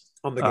hours.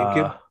 On the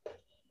GameCube? Uh,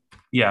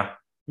 yeah,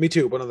 Me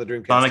too, but on the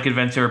Dreamcast. Sonic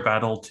Adventure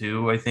Battle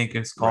 2, I think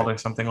it's called, Right. or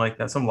something like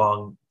that. Some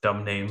long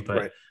dumb name, but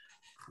Right.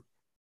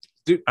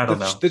 Dude, I the don't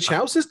know. the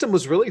Chow system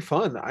was really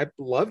fun. I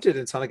loved it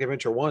in Sonic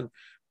Adventure 1.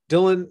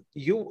 Dylan,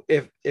 you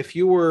if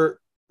you were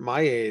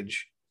my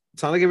age,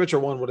 Sonic Adventure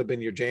 1 would have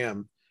been your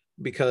jam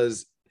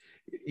because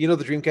the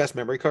Dreamcast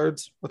memory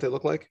cards, what they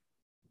look like?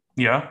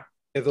 Yeah.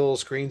 They have the little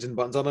screens and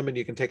buttons on them, and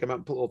you can take them out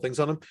and put little things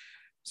on them.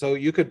 So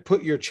you could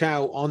put your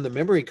Chow on the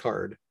memory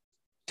card,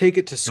 take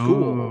it to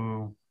school,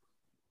 Ooh,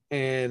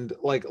 and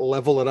like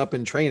level it up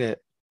and train it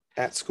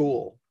at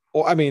school.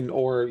 Or I mean,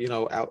 or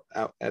out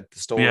at the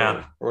store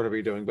yeah, or whatever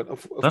you're doing. But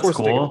of that's course,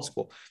 take it to cool.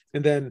 school.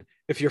 And then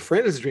if your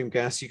friend is a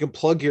Dreamcast, you can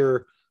plug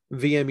your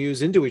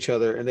VMUs into each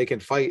other, and they can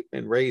fight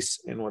and race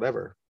and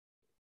whatever.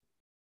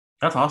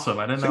 That's awesome.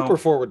 I didn't Super know.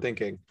 forward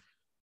thinking.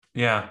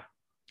 Yeah.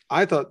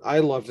 I thought I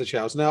loved the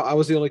Chows. Now I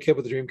was the only kid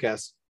with the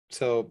Dreamcast,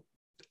 so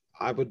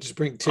I would just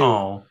bring two.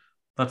 Oh,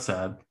 that's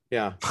sad.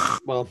 Yeah.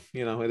 Well,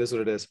 it is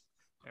what it is.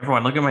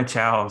 Everyone, look at my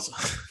chows.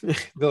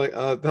 They're like,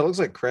 that looks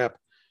like crap.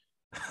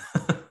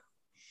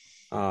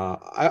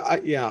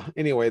 Yeah.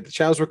 Anyway, the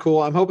Chows were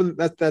cool. I'm hoping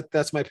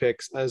that's my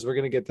picks as we're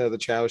gonna get the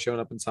Chow showing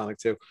up in Sonic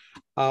 2.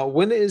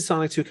 When is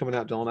Sonic 2 coming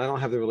out, Dylan? I don't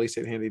have the release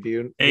date handy. Do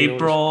you? Do you know when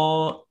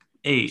April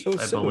so 8th,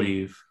 I soon?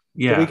 believe.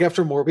 The week Yeah.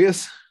 after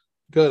Morbius?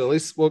 Good. At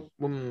least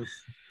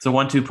It's a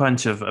 1-2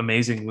 punch of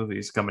amazing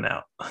movies coming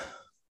out.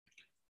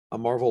 a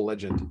Marvel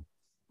legend.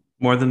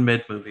 More than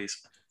mid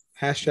movies.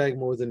 Hashtag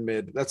more than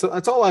mid. That's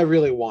all I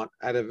really want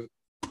out of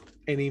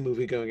any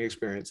movie going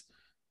experience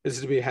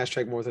is to be a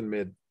hashtag more than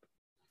mid.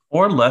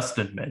 Or less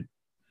than mid.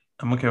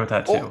 I'm okay with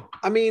that Oh, too.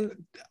 I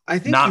mean, I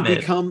think Not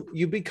mid.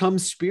 you become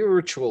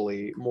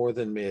spiritually more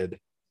than mid.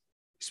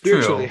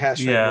 Spiritually True.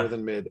 hashtag more Yeah.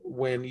 than mid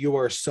when you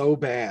are so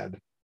bad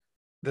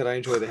that I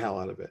enjoy the hell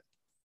out of it.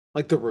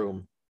 Like The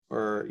Room,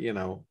 or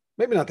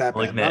maybe not that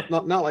bad.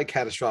 Malignant. Not like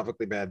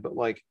catastrophically bad, but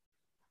like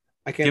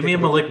I can't Give me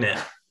think a of it.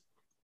 malignant.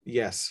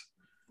 Yes,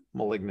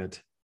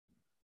 Malignant.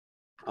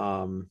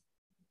 Um.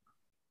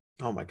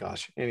 Oh my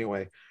gosh.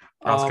 Anyway,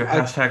 Oscar. I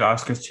Hashtag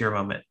Oscars cheer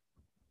moment.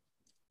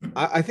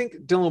 I think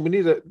Dylan, we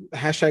need a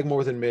hashtag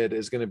more than mid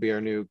is going to be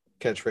our new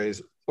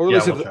catchphrase, or at Yeah,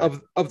 least we'll try.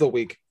 of the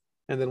week,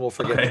 and then we'll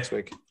forget Okay. next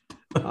week.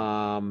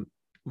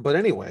 But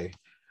anyway,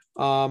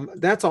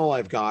 that's all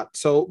I've got.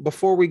 So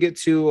before we get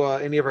to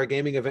any of our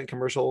gaming event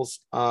commercials,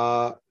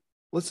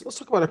 let's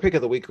talk about our pick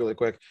of the week really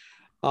quick.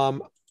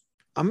 Um,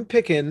 I'm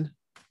picking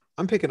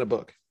a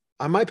book.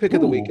 My pick of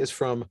the week Ooh. is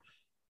from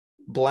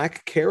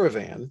Black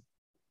Caravan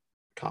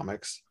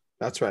Comics.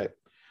 That's right.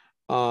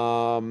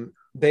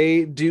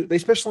 They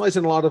specialize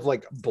in a lot of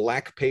like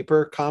black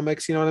paper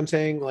comics, you know what I'm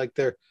saying? Like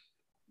the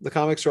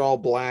comics are all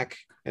black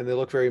and they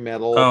look very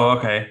metal. Oh,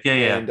 okay. Yeah,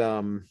 yeah.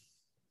 And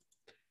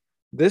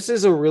This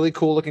is a really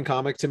cool looking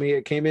comic to me.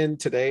 It came in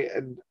today,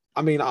 and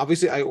I mean,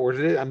 obviously, I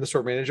ordered it. I'm the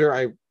store manager.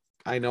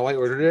 I know I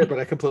ordered it, but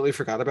I completely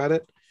forgot about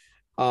it.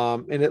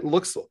 And it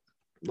looks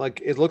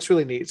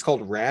really neat. It's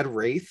called Rad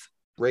Wraith,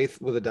 Wraith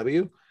with a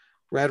W,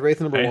 Rad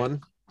Wraith number Okay.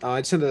 one.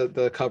 I sent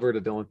the cover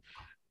to Dylan.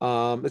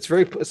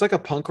 It's like a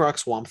punk rock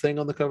Swamp Thing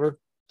on the cover.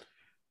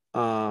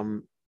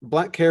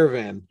 Black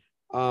Caravan.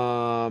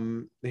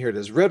 Here it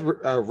is. Rad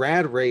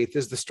Wraith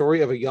is the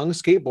story of a young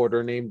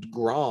skateboarder named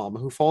Grom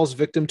who falls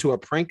victim to a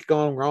prank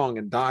gone wrong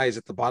and dies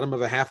at the bottom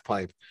of a half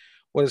pipe.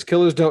 What his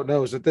killers don't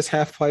know is that this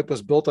half pipe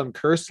was built on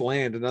cursed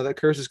land, and now that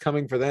curse is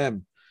coming for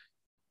them.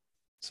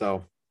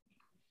 So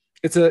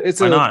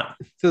Why not?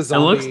 it's a The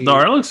zombie.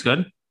 art looks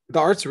good. The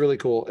art's really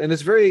cool, and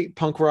it's very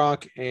punk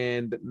rock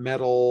and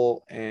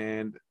metal,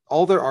 and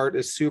all their art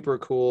is super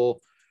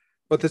cool,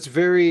 but it's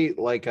very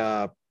like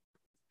a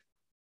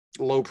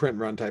low print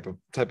run type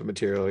of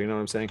material. You know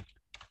what I'm saying?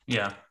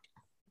 Yeah.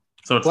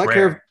 So it's Black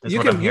Caravan, rare, is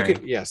what I'm you hearing.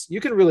 can yes,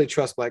 you can really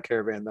trust Black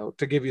Caravan though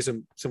to give you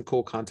some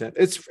cool content.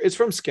 It's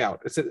from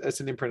Scout. It's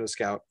an imprint of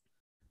Scout.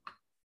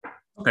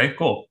 Okay,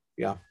 cool.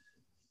 Yeah,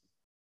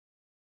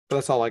 but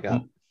that's all I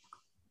got.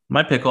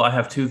 My pickle, I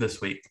have two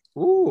this week.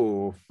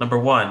 Ooh, Number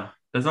one,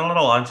 there's not a lot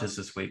of launches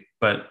this week,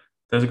 but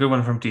there's a good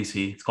one from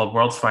DC. It's called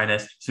World's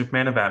Finest,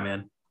 Superman and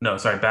Batman. No,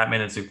 sorry,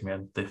 Batman and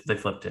Superman. They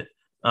flipped it.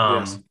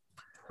 yes,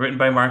 Written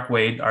by Mark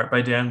Waid, art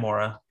by Dan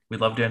Mora. We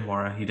love Dan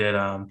Mora. He did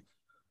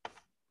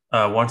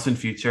Once and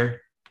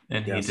Future,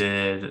 and he yes.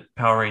 did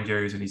Power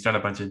Rangers, and he's done a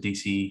bunch of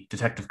DC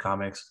Detective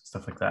Comics,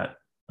 stuff like that.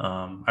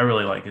 I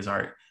really like his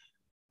art.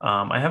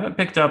 I haven't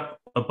picked up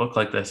a book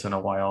like this in a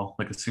while,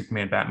 like a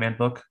Superman Batman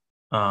book.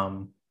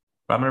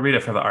 But I'm gonna read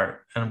it for the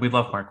art, and we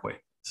love Mark Waid.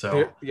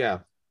 So, Yeah,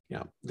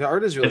 yeah. The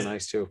art is really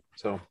nice too.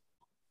 So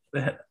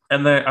I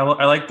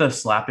like the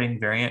slapping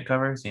variant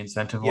covers, the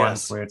incentive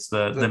ones yes, where it's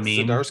the that's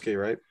meme. Zdarsky,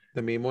 right?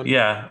 The meme one.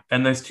 Yeah,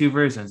 and there's two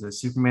versions: there's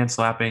Superman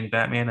slapping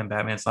Batman and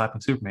Batman slapping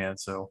Superman.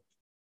 So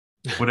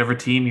whatever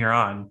team you're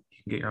on,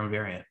 you can get your own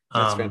variant.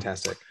 That's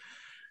fantastic.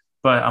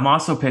 But I'm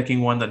also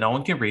picking one that no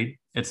one can read.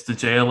 It's the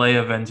JLA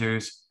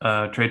Avengers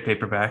trade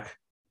paperback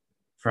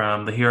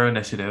from the Hero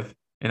Initiative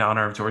in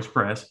honor of George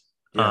Perez.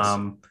 Yes.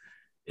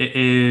 It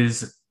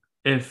is,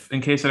 if in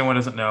case anyone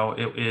doesn't know,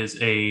 it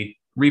is a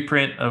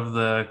reprint of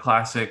the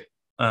classic,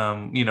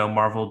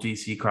 Marvel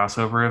DC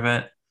crossover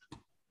event.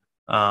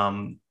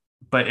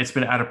 But it's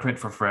been out of print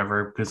for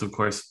forever because, of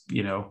course,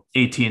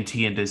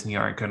 AT&T and Disney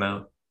aren't going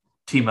to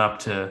team up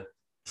to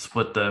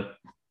split the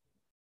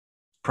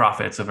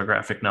profits of a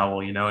graphic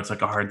novel. It's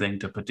like a hard thing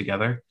to put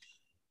together.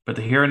 But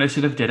the Hero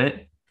Initiative did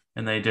it,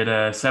 and they did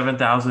a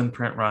 7,000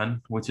 print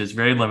run, which is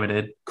very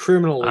limited.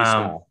 Criminally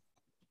small.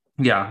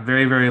 Yeah,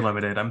 very, very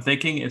limited. I'm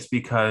thinking it's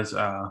because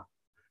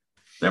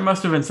there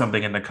must have been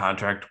something in the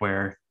contract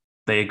where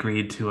they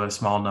agreed to a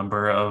small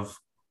number of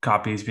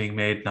copies being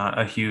made, not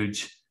a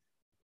huge,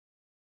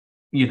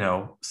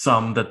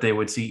 sum that they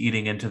would see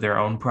eating into their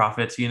own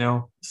profits.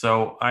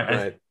 So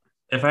Right.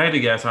 if I had to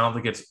guess, I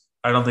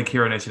don't think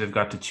Hero Initiative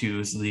got to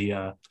choose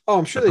the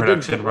I'm sure the they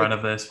didn't, production but run like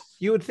of this.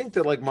 you would think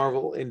that like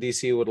Marvel and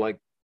DC would like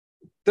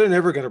they're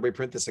never going to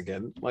reprint this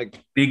again. Like,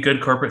 Be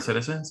good corporate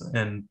citizens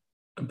and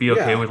be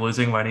okay yeah. with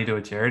losing money to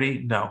a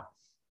charity. No,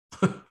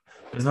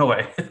 there's no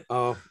way.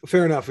 Oh,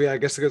 fair enough. Yeah, I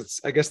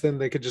guess then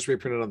they could just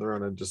reprint it on their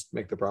own and just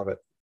make the profit.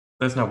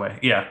 There's no way.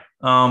 Yeah.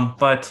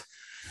 But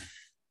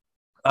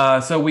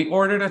so we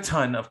ordered a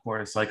ton, of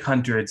course, like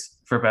hundreds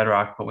for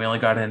Bedrock, but we only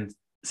got in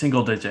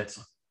single digits.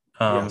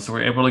 Yes. So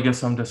we're able to give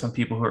some to some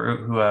people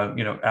who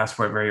asked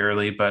for it very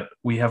early. But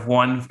we have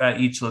one at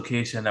each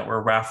location that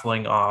we're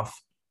raffling off.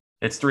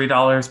 It's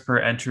 $3 per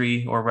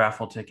entry or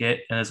raffle ticket,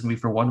 and it's gonna be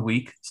for 1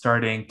 week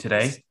starting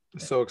today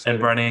So and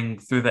exciting. running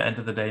through the end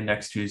of the day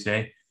next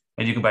Tuesday.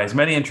 And you can buy as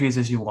many entries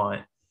as you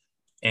want,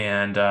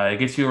 and it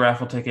gets you a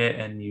raffle ticket,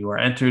 and you are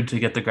entered to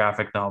get the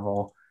graphic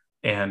novel.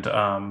 And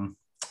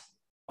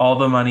all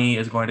the money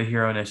is going to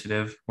Hero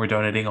Initiative. We're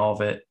donating all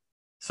of it.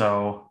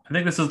 So I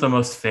think this is the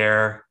most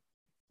fair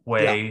Yeah,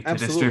 way to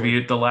absolutely.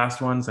 distribute the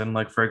last ones and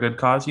like for a good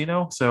cause.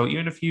 So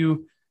even if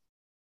you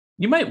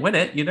might win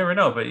it, you never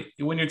know. But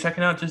when you're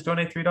checking out, just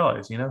donate $3.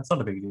 It's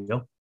not a big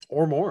deal.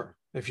 Or more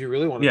if you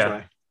really want to Yeah.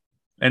 try.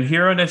 And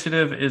Hero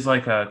Initiative is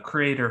like a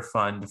creator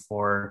fund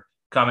for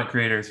comic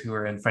creators who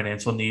are in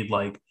financial need,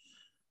 like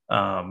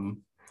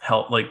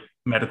help, like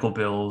medical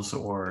bills Yeah,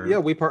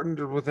 or we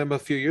partnered with them a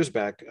few years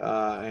back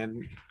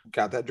and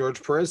got that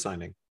George Perez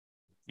signing.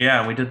 yeah.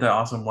 And we did the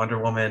awesome Wonder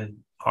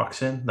Woman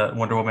auction, that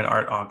Wonder Woman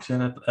art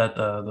auction at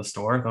the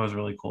store. That was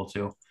really cool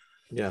too.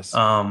 Yes.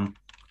 Um,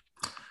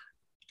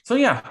 so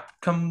yeah,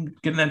 come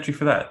get an entry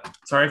for that.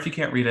 Sorry if you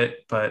can't read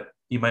it, but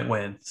you might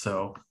win.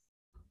 So,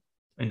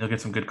 and you'll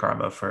get some good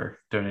karma for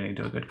donating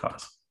to a good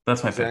cause.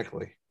 That's my pick.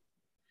 Exactly.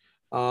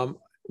 Um,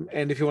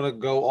 and if you want to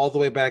go all the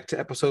way back to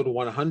episode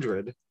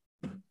 100,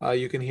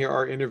 you can hear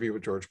our interview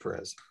with George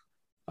Perez.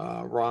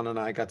 Ron and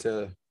I got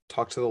to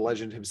talk to the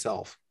legend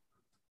himself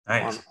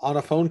Nice. on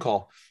a phone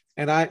call,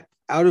 and I,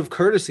 out of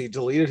courtesy,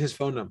 deleted his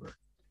phone number.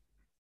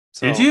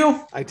 Did So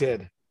you? I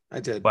did,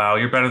 Wow,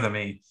 you're better than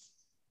me.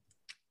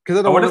 because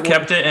I I don't would want have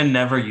kept it and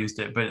never used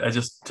it, but I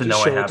just know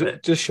I have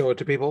it. Just show it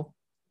to people.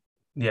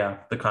 Yeah,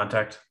 the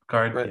contact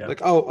card. Right. Yeah.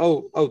 Like,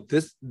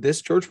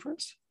 this George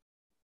Prince.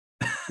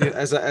 Yeah,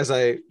 as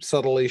I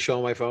subtly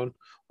show my phone,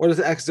 or does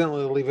it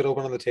accidentally leave it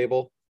open on the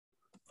table?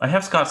 I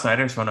have Scott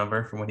Snyder's phone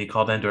number from when he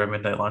called in to our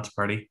midnight launch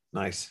party.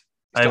 Nice.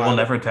 I will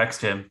never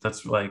text him.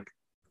 That's like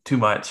too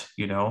much,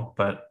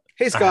 but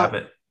hey, I Scott. have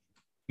it.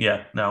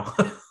 Yeah, no.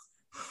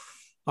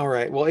 All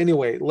right. Well,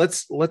 anyway,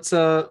 let's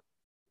hear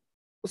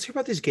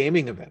about these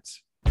gaming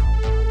events.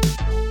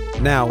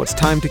 Now it's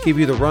time to give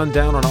you the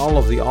rundown on all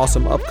of the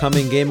awesome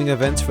upcoming gaming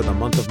events for the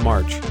month of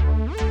March.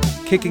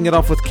 Kicking it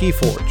off with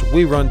Keyforge,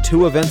 we run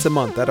 2 events a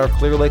month at our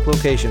Clear Lake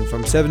location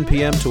from 7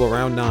 p.m. to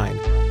around 9.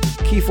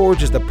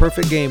 Keyforge is the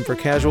perfect game for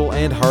casual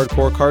and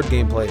hardcore card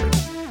game players.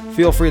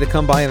 Feel free to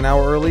come by an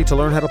hour early to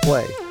learn how to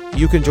play.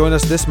 You can join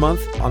us this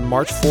month on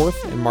March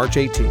 4th and March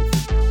 18th.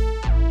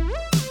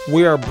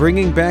 We are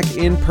bringing back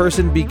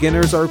in-person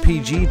Beginners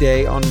RPG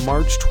Day on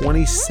March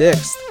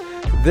 26th.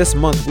 This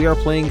month we are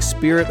playing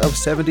Spirit of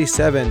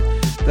 77,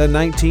 the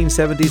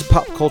 1970s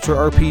pop culture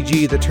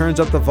RPG that turns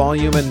up the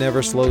volume and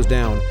never slows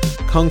down.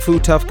 Kung Fu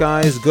tough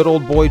guys, good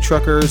old boy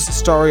truckers,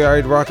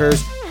 starry-eyed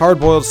rockers,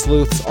 hard-boiled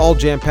sleuths, all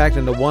jam-packed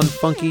into one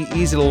funky,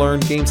 easy-to-learn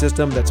game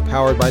system that's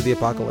powered by the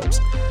apocalypse.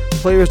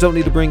 Players don't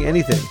need to bring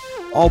anything.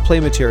 All play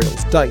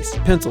materials, dice,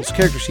 pencils,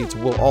 character sheets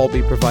will all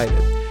be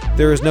provided.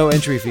 There is no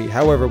entry fee.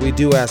 However, we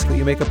do ask that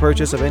you make a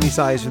purchase of any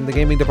size from the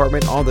gaming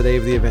department on the day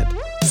of the event.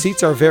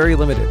 Seats are very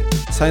limited.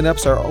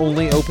 Sign-ups are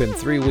only open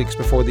 3 weeks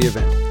before the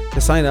event.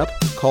 To sign up,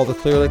 call the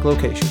Clear Lake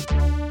location.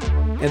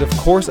 And of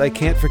course, I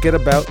can't forget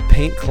about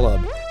Paint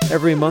Club.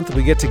 Every month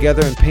we get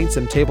together and paint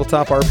some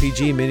tabletop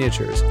RPG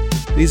miniatures.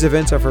 These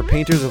events are for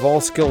painters of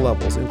all skill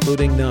levels,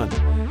 including none.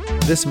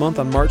 This month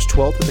on March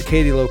 12th at the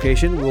Katy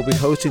location, we will be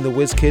hosting the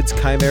WizKids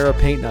Chimera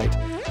Paint Night.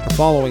 The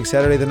following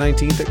Saturday the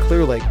 19th at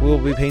Clear Lake, we will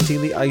be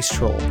painting the Ice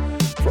Troll.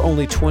 For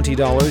only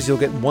 $20, you'll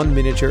get 1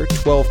 miniature,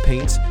 12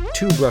 paints,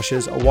 2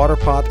 brushes, a water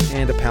pot,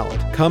 and a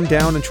palette. Come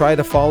down and try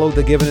to follow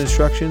the given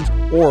instructions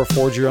or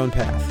forge your own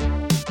path.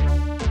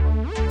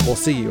 We'll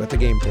see you at the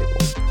game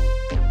tables.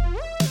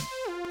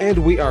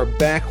 And we are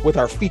back with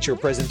our feature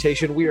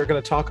presentation. We are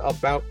going to talk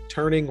about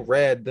Turning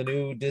Red, the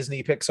new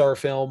Disney Pixar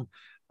film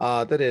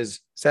that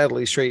is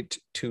sadly straight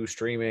to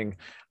streaming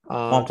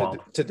to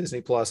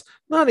Disney Plus.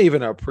 Not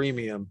even a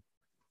premium.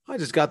 I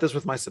just got this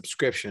with my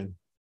subscription.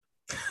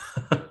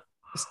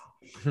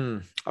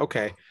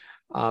 Okay.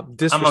 I'm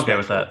okay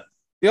with that.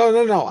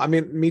 No. I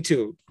mean, me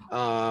too.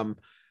 From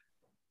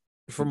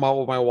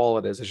what my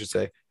wallet is, I should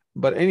say.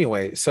 But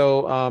anyway,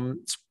 so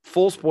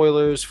full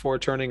spoilers for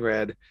Turning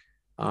Red.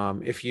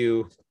 If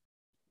you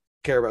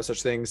care about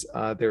such things,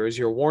 there is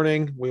your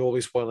warning. We will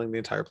be spoiling the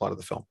entire plot of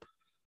the film.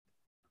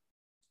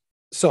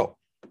 So,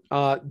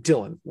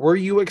 Dylan, were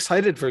you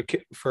excited for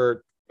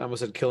I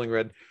almost said Killing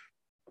Red,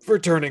 for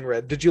Turning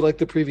Red? Did you like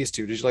the previous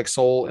 2? Did you like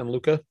Soul and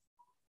Luca?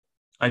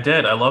 I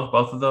did. I love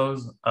both of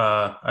those.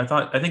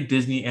 I think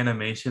Disney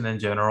animation in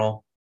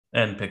general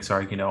and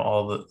Pixar,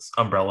 all the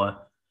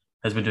umbrella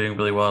has been doing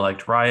really well. I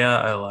liked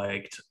Raya. I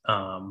liked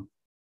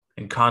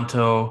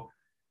Encanto.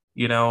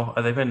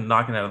 They've been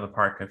knocking it out of the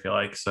park, I feel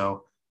like.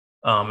 So,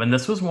 and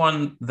this was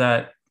one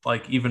that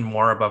like even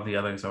more above the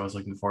others I was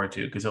looking forward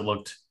to because it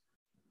looked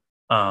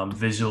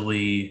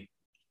visually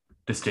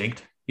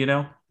distinct,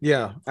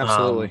 Yeah,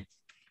 absolutely.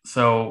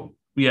 So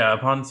yeah,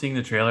 upon seeing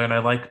the trailer, and I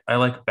like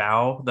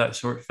Bao, that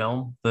short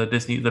film, the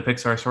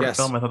Pixar short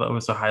film. I thought that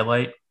was a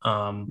highlight.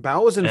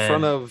 Bao was in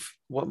front of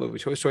what movie?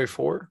 Toy Story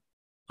 4?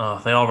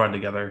 They all run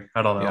together.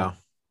 I don't know.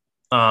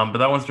 Yeah. But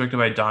that one's directed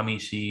by Dami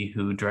Shi,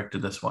 who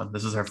directed this one.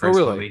 This is her first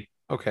movie.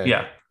 Okay.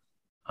 Yeah.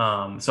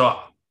 So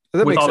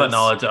with all that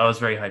knowledge, I was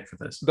very hyped for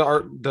this. The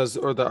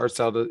art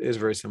style is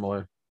very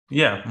similar.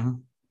 Yeah. Mm-hmm.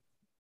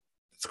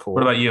 It's cool.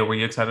 What about you? Were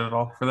you excited at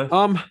all for this?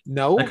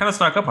 No. It kind of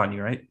snuck up on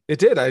you, right? It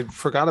did. I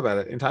forgot about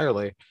it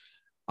entirely.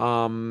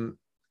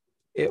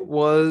 It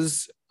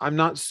was.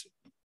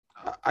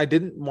 I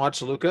didn't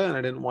watch Luca and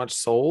I didn't watch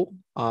Soul.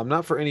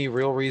 Not for any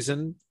real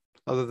reason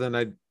other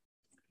than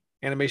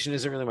animation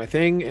isn't really my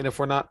thing, and if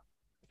we're not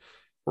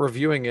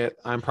reviewing it,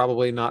 I'm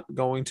probably not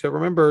going to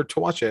remember to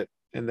watch it.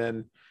 And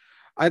then,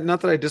 not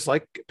that I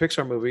dislike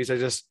Pixar movies,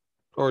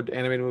 or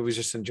animated movies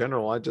just in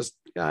general. I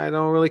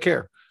don't really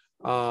care.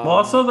 Well,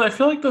 also, I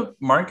feel like the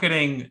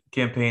marketing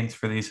campaigns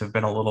for these have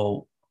been a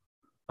little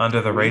under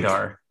the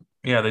radar.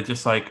 Yeah, they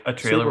just like a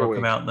trailer will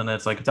come out and then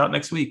it's like it's out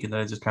next week, and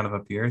then it just kind of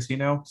appears,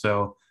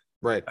 So,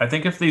 right. I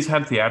think if these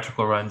had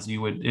theatrical runs,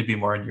 it'd be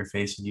more in your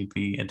face, and you'd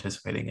be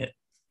anticipating it.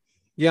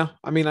 Yeah,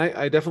 I mean,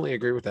 I definitely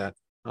agree with that.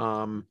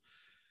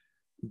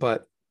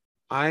 But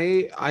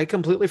I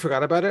completely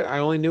forgot about it. I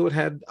only knew it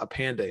had a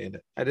panda in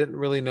it. I didn't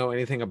really know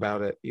anything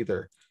about it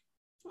either.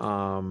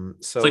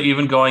 So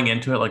even going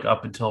into it, like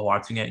up until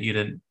watching it,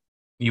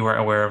 you weren't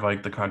aware of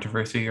like the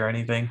controversy or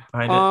anything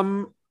behind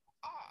it?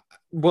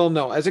 Well,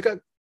 no, as it got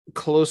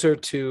closer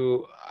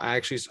to,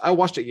 I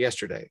watched it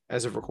yesterday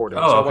as of recording.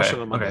 Oh, so okay. I watched it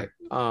on Monday.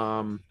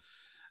 Okay.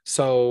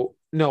 So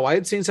no, I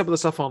had seen some of the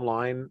stuff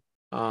online,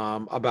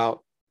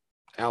 about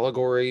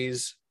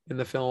allegories in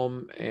the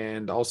film,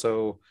 and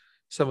also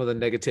some of the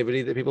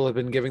negativity that people have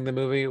been giving the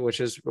movie, which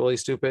is really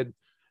stupid.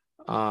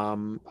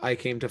 I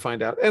came to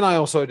find out, and I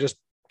also just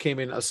came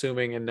in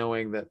assuming and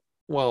knowing that,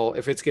 well,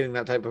 if it's getting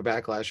that type of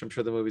backlash, I'm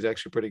sure the movie's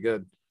actually pretty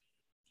good.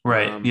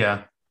 Right.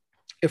 Yeah.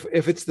 If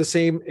it's the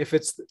same, if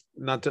it's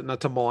not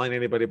to malign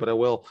anybody, but I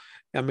will.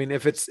 I mean,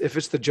 if it's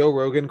the Joe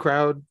Rogan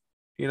crowd,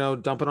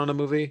 dumping on a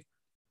movie,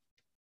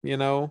 you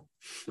know,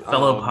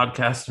 Fellow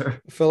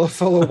podcaster.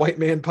 fellow white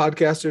man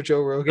podcaster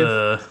Joe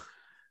Rogan.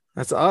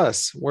 That's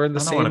us. We're in the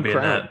same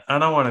crowd. I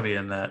don't want to be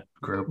in that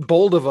group.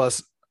 Bold of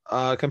us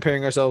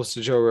comparing ourselves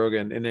to Joe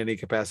Rogan in any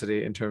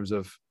capacity in terms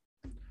of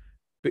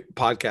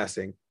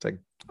podcasting. It's like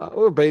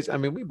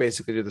we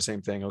basically do the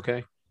same thing.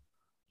 Okay.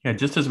 Yeah,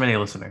 just as many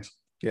listeners.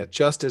 Yeah,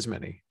 just as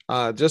many.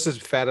 Just as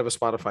fat of a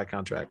Spotify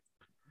contract.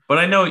 But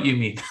I know what you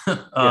mean.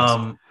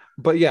 Yes.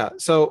 But yeah,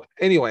 so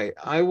anyway,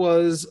 I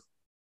was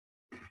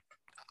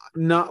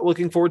not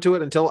looking forward to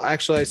it until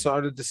actually I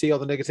started to see all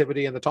the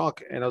negativity and the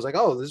talk, and I was like,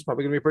 oh, this is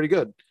probably gonna be pretty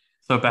good.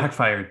 So it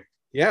backfired.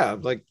 Yeah,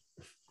 like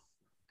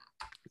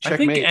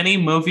checkmate. I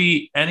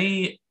think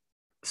any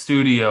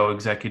studio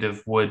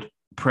executive would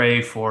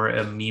pray for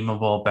a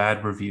memeable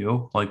bad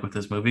review, like what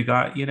this movie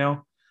got,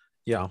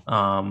 Yeah.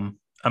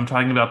 I'm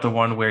talking about the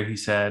one where he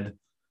said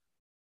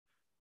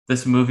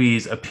this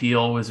movie's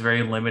appeal was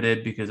very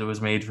limited because it was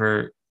made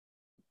for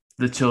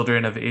the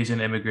children of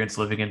Asian immigrants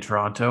living in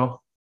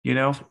Toronto,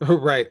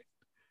 Right.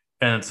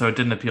 And so it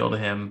didn't appeal to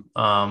him.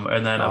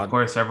 And then, of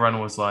course, everyone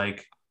was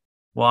like,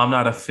 well, I'm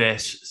not a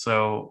fish.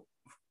 So,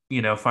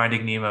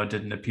 Finding Nemo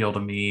didn't appeal to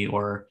me,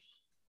 or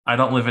I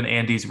don't live in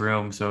Andy's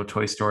room. So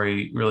Toy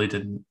Story really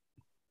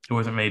it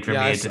wasn't made for me.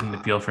 It didn't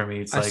appeal for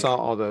me. I saw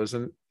all those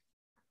and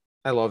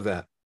I love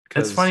that.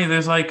 It's funny.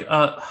 There's like,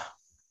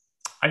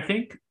 I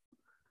think,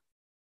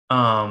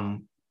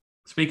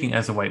 speaking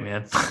as a white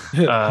man,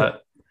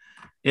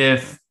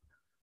 if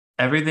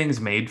everything's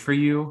made for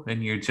you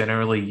and you're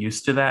generally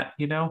used to that,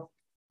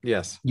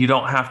 yes, you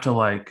don't have to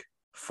like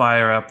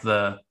fire up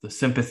the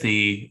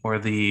sympathy or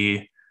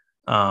the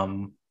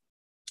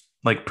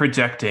like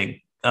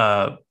projecting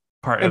part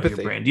empathy of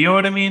your brain. Do you know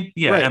what I mean?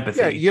 Yeah, right. Empathy.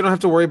 Yeah, you don't have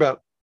to worry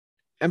about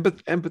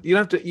empathy. You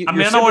don't have to.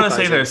 I don't want to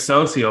say they're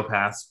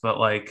sociopaths, but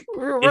like,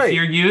 right. If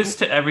you're used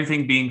to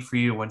everything being for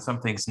you when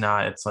something's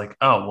not, it's like,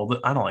 oh well,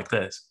 I don't like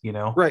this.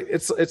 Right.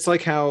 It's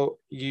like how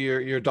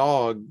your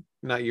dog,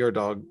 not your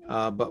dog,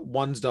 but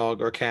one's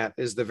dog or cat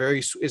is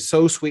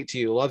so sweet to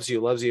you, loves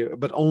you,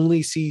 but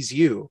only sees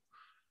you.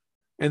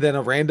 And then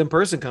a random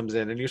person comes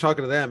in and you're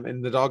talking to them,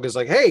 and the dog is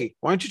like, "Hey,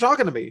 why aren't you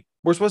talking to me?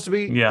 We're supposed to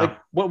be like,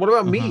 what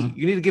about me?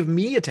 You need to give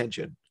me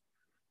attention."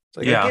 It's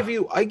like,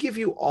 I give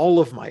you all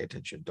of my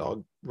attention,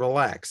 dog.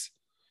 Relax.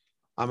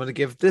 I'm going to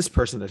give this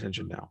person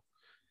attention now.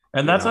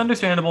 And that's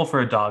understandable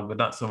for a dog, but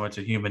not so much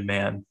a human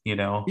man,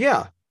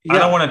 Yeah. I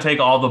don't want to take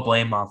all the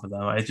blame off of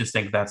them. I just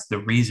think that's the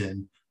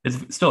reason.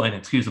 It's still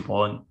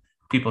inexcusable, and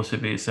people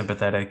should be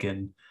sympathetic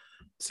and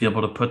be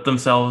able to put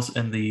themselves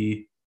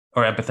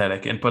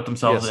empathetic and put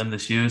themselves in the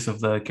shoes of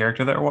the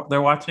character that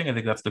they're watching. I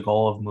think that's the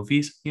goal of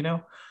movies,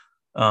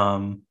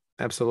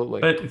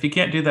 Absolutely. But if you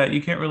can't do that,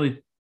 you can't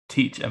really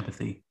teach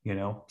empathy,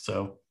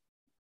 so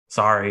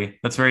sorry.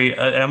 That's very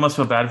I almost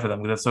feel bad for them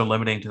because that's so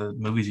limiting to the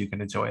movies you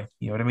can enjoy.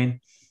 You know what I mean?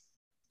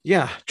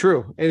 Yeah,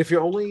 true. And if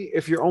you're only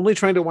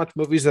trying to watch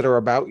movies that are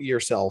about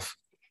yourself,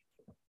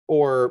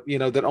 or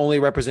that only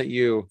represent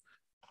you,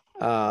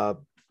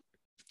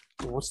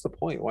 what's the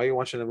point? Why are you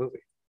watching a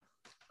movie?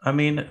 I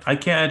mean, I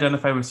can't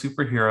identify with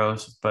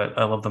superheroes, but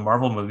I love the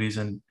Marvel movies,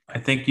 and I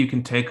think you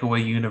can take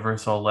away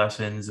universal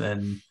lessons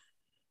and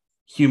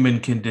human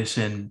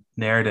condition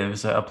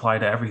narratives that apply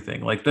to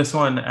everything. Like this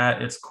one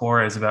at its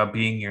core is about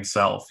being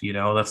yourself,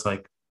 that's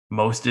like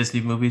most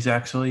Disney movies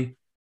actually.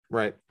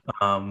 Right.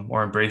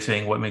 Or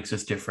embracing what makes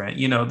us different,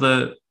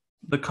 the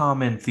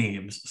common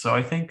themes. So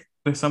I think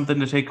there's something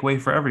to take away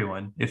for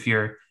everyone if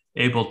you're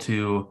able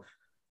to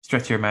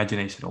stretch your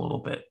imagination a little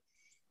bit.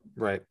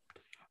 Right.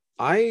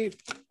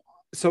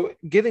 So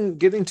getting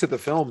to the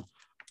film,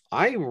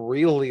 I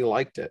really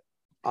liked it.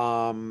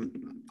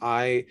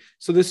 Very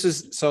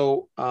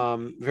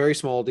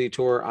small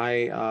detour.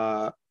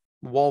 I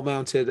wall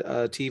mounted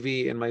a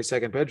TV in my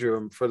second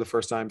bedroom for the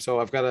first time. So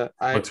I've got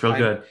looks real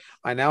good.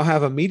 I now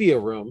have a media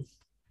room.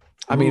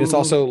 I mean, it's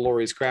also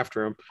Lori's craft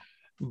room,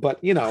 but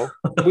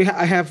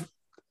I have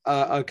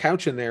a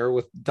couch in there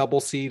with double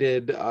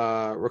seated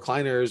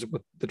recliners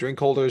with the drink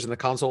holders and the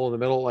console in the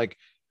middle. Like,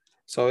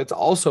 so it's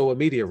also a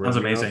media room. That's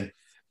amazing.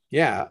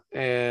 Yeah.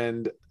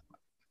 And it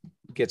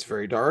gets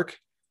very dark.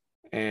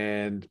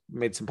 And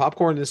made some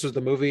popcorn. This was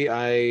the movie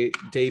I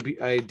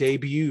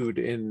debuted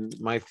in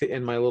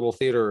my little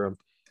theater room.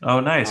 Oh,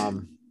 nice.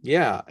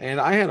 Yeah,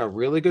 and I had a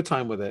really good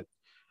time with it.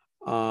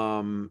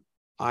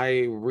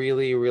 I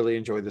really, really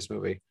enjoyed this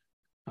movie.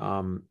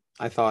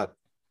 I thought,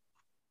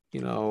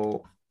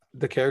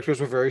 the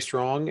characters were very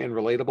strong and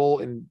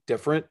relatable and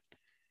different.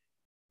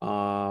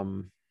 I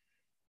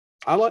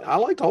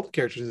liked all the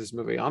characters in this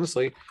movie,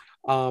 honestly.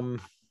 I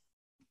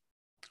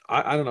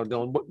don't know,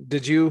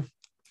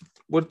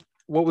 Dylan.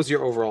 what was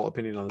your overall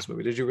opinion on this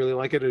movie? Did you really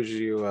like it, or did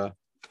you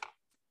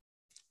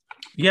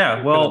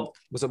Yeah, well,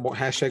 was it more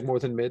hashtag more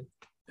than mid?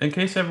 in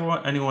case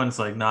anyone's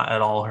like not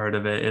at all heard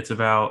of it, it's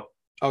about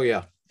Oh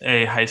yeah,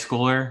 a high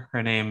schooler.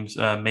 Her name's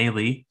Mei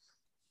Lee,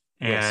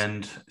 yes.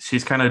 and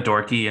she's kind of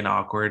dorky and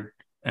awkward.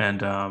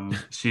 And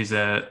she's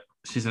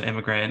an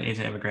immigrant,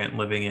 Asian immigrant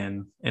living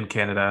in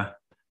Canada.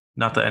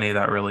 Not that any of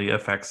that really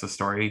affects the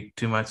story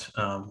too much,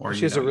 or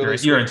She has a really your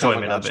sweet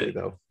enjoyment of Tamagotchi it.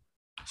 though.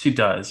 She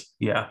does,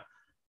 yeah.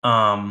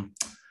 Um,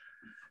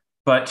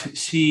 but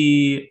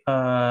she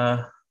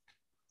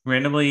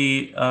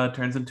randomly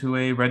turns into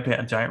a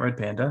giant red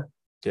panda.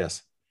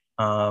 Yes.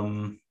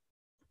 Um,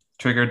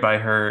 Triggered by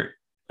her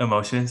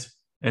emotions.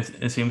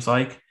 It seems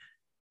like,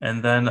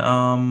 and then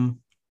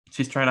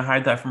she's trying to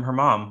hide that from her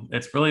mom.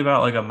 It's really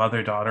about like a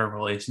mother daughter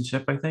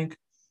relationship, I think.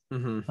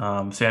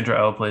 Mm-hmm. Sandra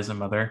Oh plays a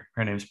mother.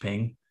 Her name's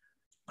Ping,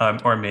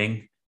 or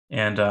Ming,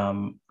 and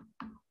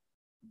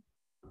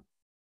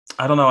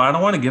I don't know. I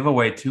don't want to give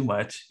away too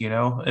much.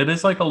 It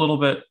is like a little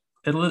bit.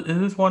 It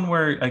is one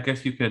where I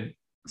guess you could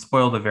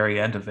spoil the very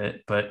end of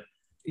it, but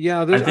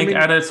Yeah, I there's. I think mean,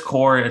 at its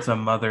core, it's a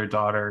mother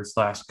daughter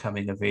slash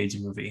coming of age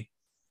movie.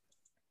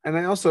 and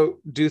I also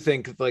do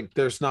think like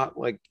there's not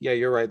like yeah,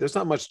 you're right. There's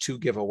not much to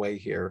give away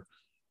here.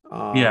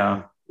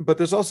 Yeah, But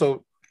there's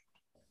also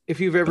if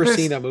you've but ever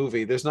seen there's a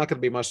movie, there's not going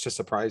to be much to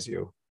surprise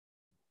you.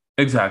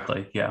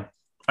 exactly, yeah.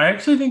 I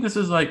actually think this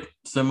is like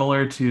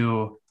similar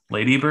to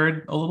Lady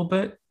Bird a little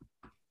bit. Is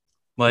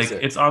Like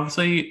it? it's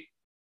obviously,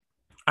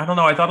 I don't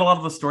know. I thought a lot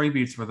of the story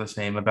beats were the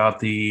same about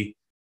the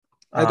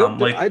I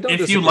like don't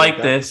if you disagree with like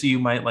that. this, you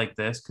might like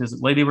this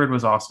because Lady Bird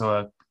was also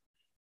a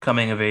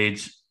coming of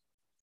age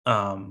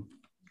um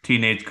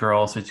teenage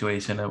girl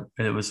situation.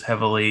 It was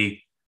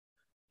heavily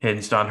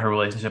hinged on her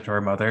relationship to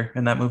her mother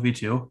in that movie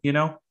too.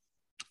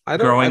 I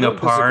Growing don't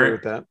disagree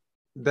with apart. that.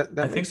 That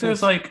I makes think there's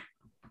sense. like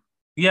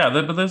yeah,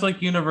 but there's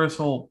like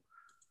universal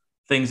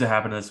things that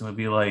happen in this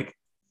movie. Like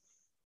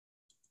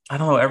I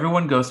don't know,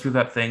 everyone goes through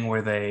that thing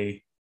where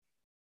they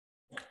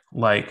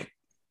like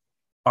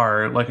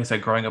are like I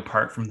said, growing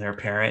apart from their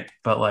parent,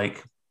 but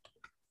like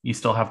you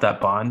still have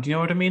that bond. You know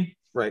what I mean?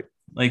 Right.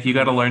 Like you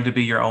got to Hmm. learn to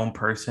be your own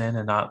person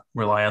and not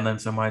rely on them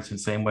so much. And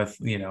same with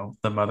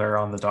the mother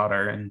on the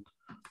daughter and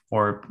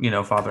or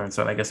father and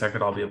son. I guess that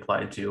could all be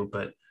applied to.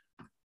 But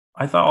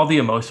I thought all the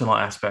emotional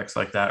aspects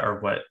like that are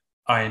what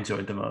I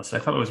enjoyed the most. I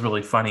thought it was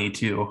really funny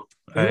too.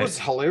 It was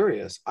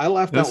hilarious. I It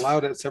laughed out was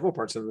loud at several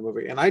parts of the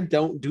movie, and I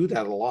don't do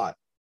that a lot.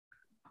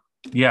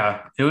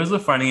 yeah, it was the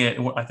funny.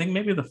 I think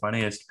maybe the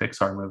funniest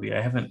Pixar movie.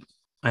 I haven't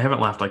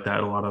laughed like that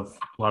at a lot of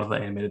the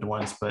animated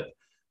ones, but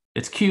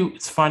it's cute.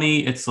 It's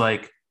funny. It's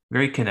like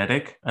very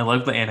kinetic. I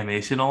love the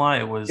animation a lot.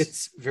 It was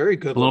It's very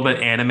good a little bit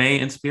looking, anime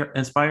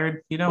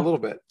inspired. a little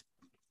bit.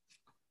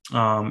 It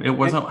And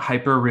wasn't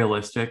hyper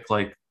realistic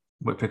like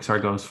what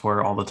Pixar goes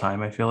for all the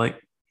time. I feel like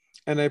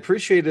I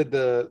appreciated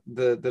the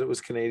that it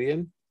was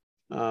Canadian,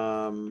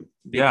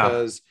 yeah.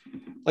 because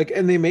like,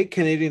 and they make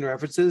Canadian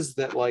references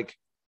that like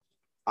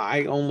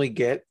I only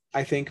get,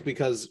 I think,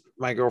 because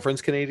my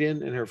girlfriend's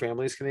Canadian and her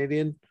family's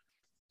Canadian.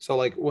 So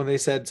like when they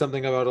said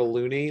something about a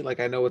loony, like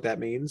I know what that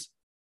means,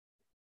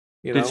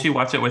 you Did she know?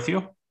 watch it with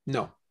you?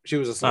 No, she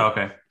was Oh, asleep.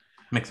 okay,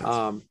 makes sense.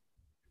 Um,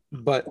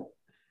 but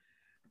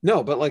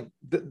no, but like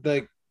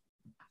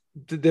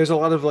there's a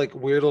lot of like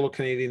weird little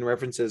Canadian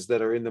references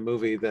that are in the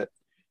movie that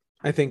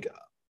I think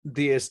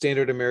the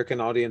standard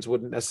American audience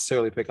wouldn't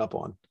necessarily pick up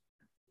on.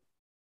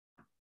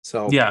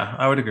 So, Yeah,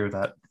 I would agree with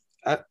that.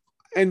 uh,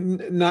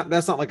 and not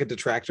that's not like a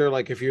detractor.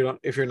 Like if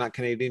you're not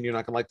Canadian, you're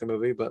not gonna like the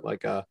movie. But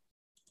like, I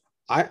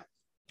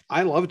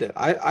I loved it.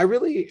 I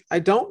really I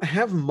don't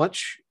have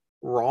much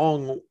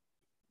wrong,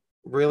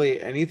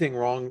 really anything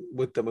wrong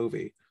with the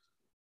movie.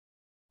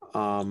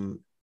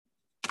 Um,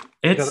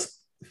 because It's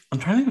I'm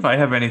trying to think if I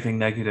have anything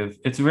negative.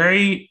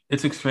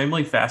 It's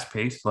extremely fast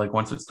paced. Like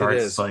once it it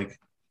starts, it's is. like It's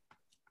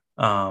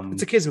a um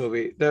kids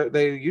movie.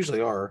 They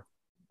usually are.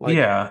 Like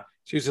yeah,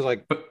 it's usually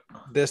like but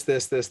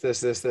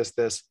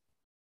this.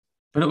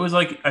 but it was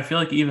like I feel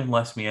like even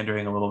less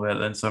meandering a little bit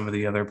than some of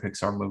the other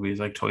Pixar movies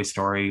like Toy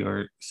Story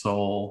or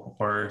Soul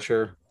or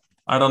Sure.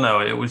 I don't know.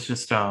 It was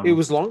just It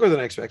was longer than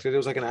I expected. It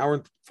was like an hour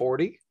and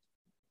 40.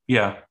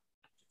 yeah.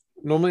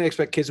 Normally I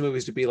expect kids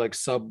movies to be like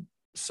sub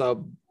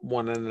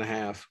one and a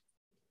half.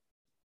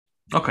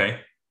 Okay.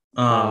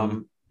 Um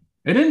Um,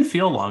 it didn't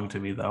feel long to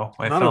me though.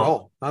 I not at felt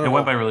all. Not it at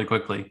went by all. really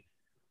quickly.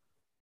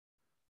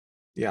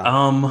 Yeah.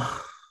 Um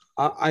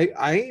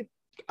I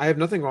have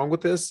nothing wrong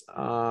with this.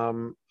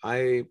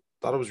 I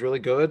thought it was really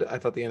good. I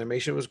thought the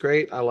animation was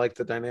great. I liked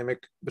the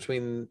dynamic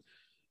between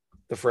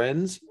the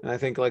friends, and I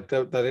think like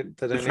the the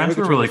dynamic friends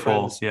were between the really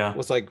cool. friends Yeah.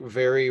 was like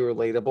very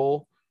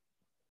relatable.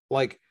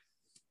 Like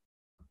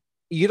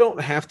you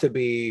don't have to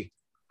be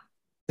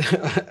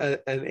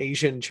an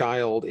Asian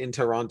child in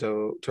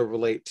Toronto to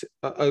relate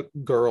a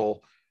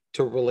girl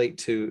to relate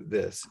to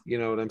this. You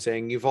know what I'm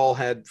saying? You've all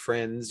had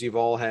friends, you've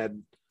all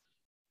had,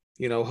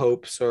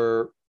 hopes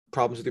or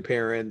problems with your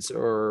parents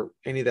or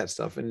any of that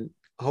stuff. And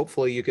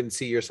hopefully you can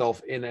see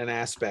yourself in an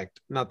aspect,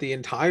 not the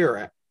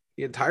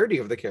entirety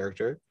of the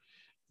character,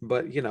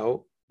 but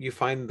you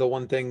find the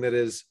one thing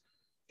that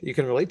you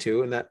can relate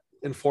to, and that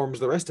informs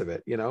the rest of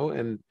it.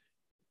 And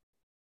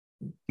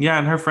Yeah,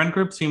 and her friend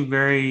group seemed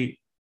very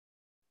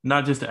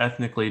not just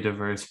ethnically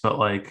diverse, but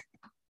like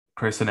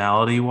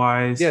personality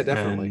wise, yeah,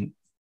 definitely. and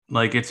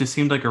like it just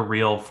seemed like a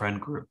real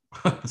friend group.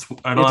 I It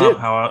don't know did.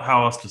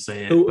 how else to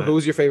say it, Who but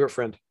was your favorite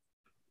friend?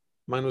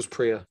 Mine was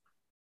Priya.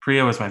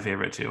 Priya was my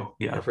favorite too.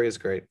 Yeah, Yeah, Priya's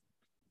great.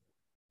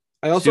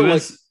 I she also like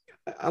was.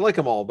 I like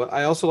them all, but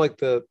I also like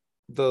the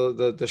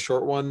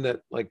short one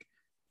that like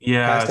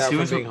Yeah, passed out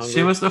from being she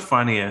hungry. was the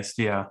funniest.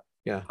 Yeah,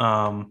 Yeah,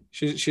 um,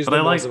 she's but the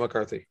I Melissa like.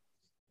 McCarthy.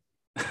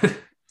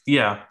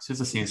 Yeah,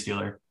 she's a scene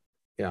stealer.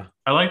 Yeah.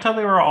 I liked how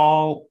they were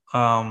all.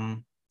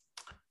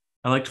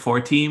 I liked Four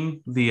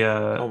Team,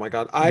 Oh my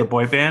God. the I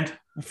boy band.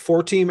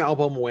 Four team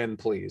album win,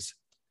 please.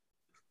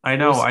 I It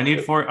know. was I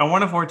need four. I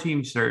want a Four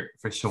Team shirt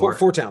for sure.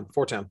 Four town.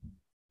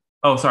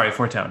 Oh, sorry,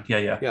 Four Town. Yeah,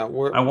 yeah. Yeah,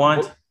 I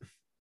want.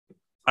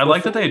 I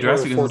like that they we're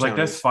addressed it because four it's like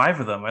there's townies. five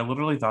of them. I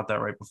literally thought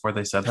that right before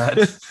they said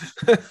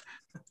that.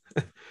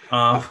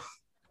 Um,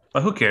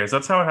 but who cares?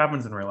 That's how it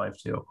happens in real life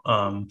too.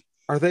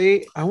 Are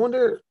they? I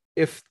wonder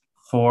if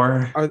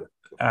Four are are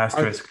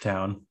asterisk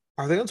town.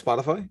 are they on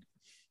Spotify?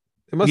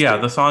 They must Yeah,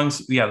 be. the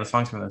songs. Yeah, the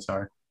songs from this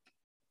are.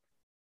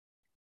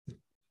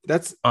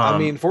 I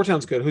mean, Four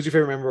Town's good. Who's your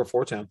favorite member of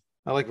Four Town?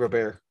 I like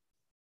Robert,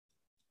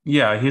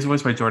 Yeah, he's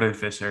voiced by Jordan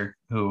Fisher,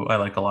 who I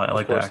like a lot. I of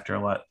like that course. actor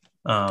a lot.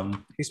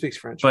 Um, He speaks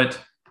French. but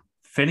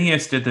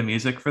Phineas did the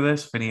music for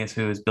this. Phineas,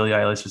 who is Billie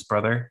Eilish's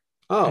brother.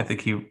 I Oh,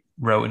 think he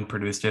wrote and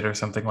produced it or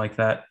something like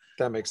that.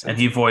 that makes And sense.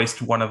 he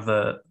voiced one of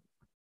the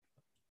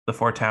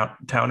four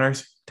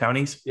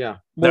townies. Yeah.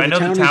 Well, I the know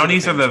the townies are the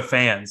townies are fans. the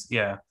fans.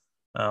 Yeah,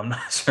 I'm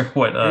not sure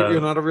what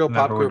You're not a real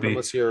pop member would group be.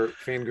 unless your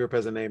fan group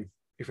has a name.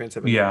 Your fans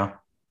have a name. Yeah,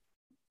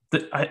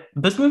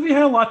 this movie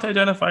had a lot to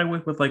identify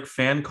with like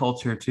fan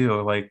culture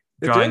too, like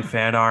It drawing did.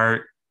 fan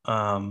art,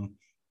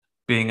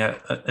 being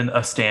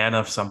a stan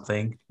of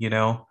something.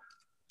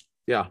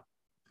 Yeah.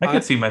 I I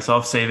could see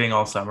myself saving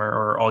all summer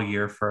or all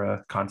year for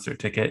a concert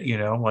ticket.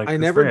 Like I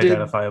it's never very did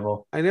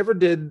identifiable. I never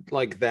did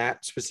like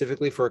that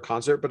specifically for a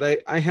concert, but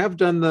I have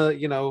done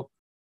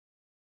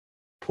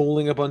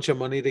pooling a bunch of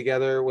money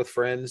together with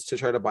friends to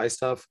try to buy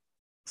stuff.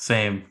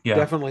 Same, yeah.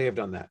 Definitely have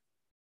done that.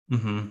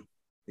 Hmm.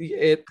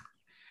 It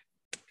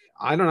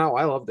I don't know,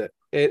 I loved it.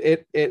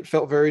 It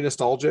felt very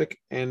nostalgic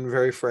and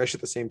very fresh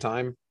at the same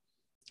time.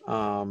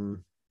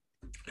 Um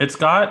It's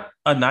got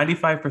a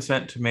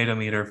 95% tomato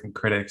meter from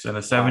critics and a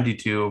wow.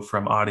 72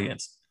 from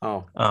audience.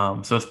 Oh,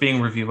 So it's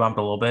being review bumped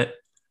a little bit.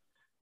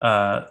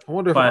 I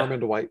wonder if But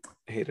Armand White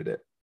hated it.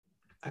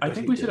 I I bet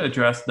think he we should did.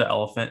 address the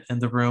elephant in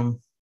the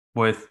room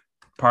with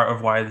part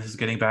of why this is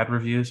getting bad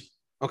reviews.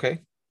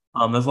 Okay.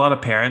 There's a lot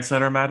of parents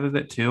that are mad at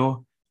it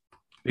too,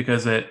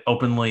 because it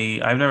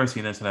openly, I've never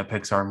seen this in a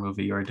Pixar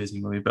movie or a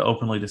Disney movie, but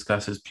openly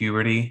discusses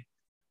puberty.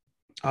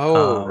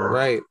 Oh, Um,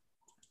 right.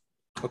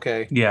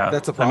 Okay. yeah,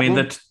 That's a I mean,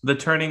 problem? the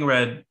turning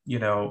red,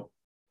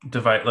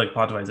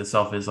 plot device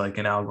itself is like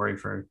an allegory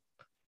for,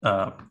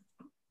 uh,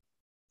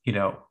 you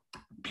know,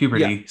 Yeah,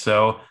 puberty.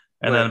 So,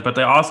 and right. then, but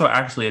they also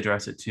actually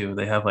address it too.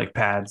 They have like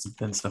pads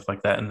and stuff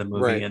like that in the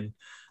movie. Right. And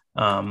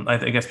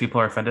I guess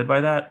people are offended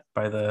by that,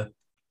 by the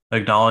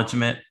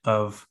acknowledgement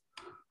of,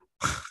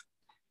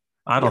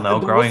 I Yeah, don't know,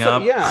 but growing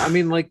up. yeah, I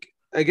mean, like,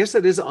 I guess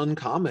that is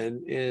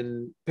uncommon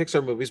in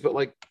Pixar movies, but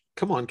like,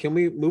 come on, can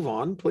we move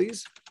on,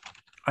 please?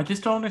 I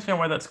just don't understand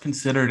why that's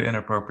considered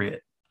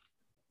inappropriate.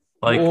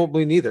 Well, Like,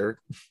 me neither,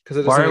 because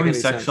it doesn't why are make we any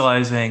sense.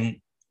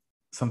 sexualizing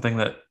something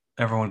that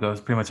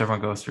pretty much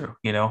everyone goes through?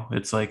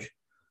 It's like,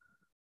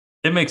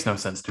 it makes no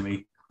sense to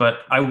me. But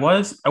I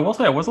will say,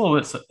 I was a little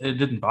bit, it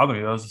didn't bother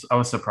me. I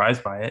was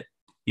surprised by it,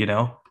 you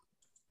know,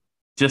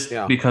 just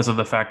Yeah. because of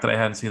the fact that I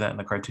hadn't seen that in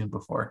the cartoon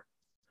before.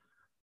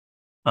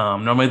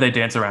 Normally they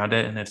dance around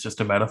it and it's just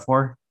a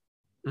metaphor,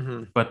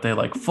 Hmm. but they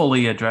like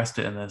fully addressed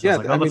it in this. I was Yeah,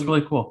 like, I oh, that's mean,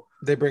 really cool.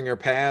 they bring her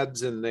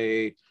pads and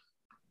they,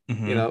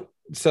 Hmm.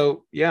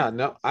 so yeah,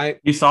 no,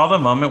 You saw the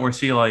moment where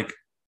she like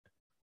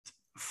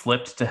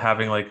flipped to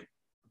having like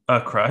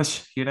a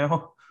crush.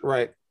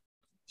 right.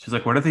 She's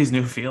like, what are these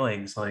new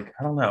feelings? Like,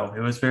 I don't know.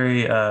 It was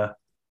very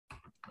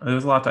there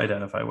was a lot to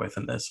identify with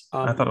in this.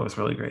 I Um, thought it was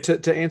really great.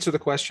 to answer the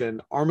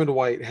question, Armand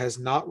White has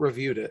not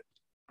reviewed it.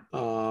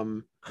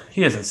 Um,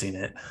 He hasn't seen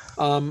it.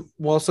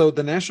 well, so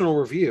the National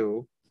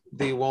Review,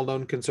 the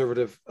well-known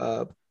conservative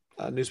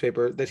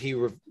newspaper that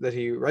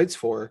he writes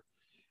for,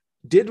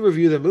 did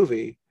review the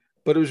movie,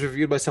 but it was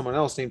reviewed by someone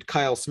else named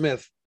Kyle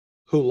Smith,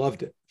 who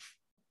loved it.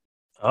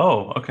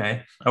 Oh,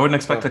 okay. I wouldn't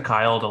expect a So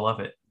Kyle to love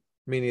it.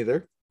 me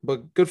neither,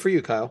 but good for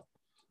you, Kyle.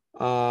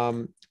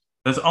 Um,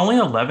 There's only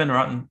 11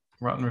 rotten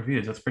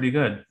reviews. That's pretty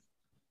good.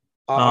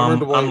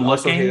 Armand White I'm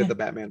also hated the looking.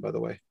 Batman, by the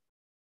way.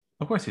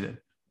 Of course he did.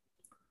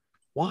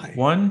 Why?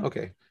 One,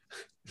 Okay,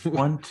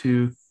 one,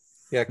 two,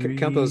 yeah, three.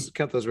 count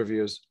those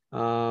reviews. They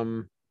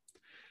all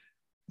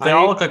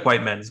I look like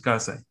white men. Just gotta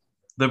say.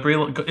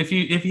 If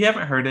you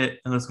haven't heard it,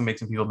 and this can make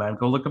some people mad,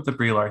 go look up the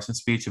Brie Larson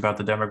speech about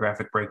the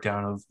demographic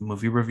breakdown of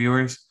movie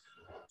reviewers.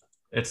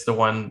 It's the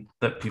one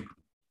that people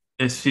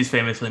she's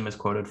famously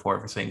misquoted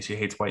for saying she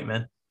hates white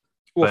men.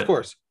 Well, of but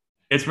course.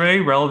 it's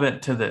very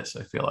relevant to this,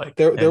 I feel like.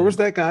 There was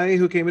And that guy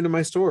who came into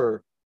my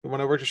store when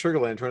I worked at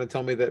Sugarland trying to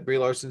tell me that Brie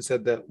Larson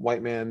said that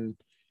white men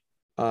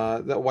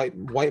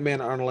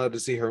aren't allowed to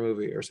see her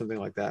movie or something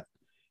like that.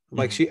 I'm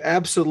like, she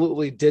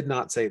absolutely did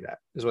not say that,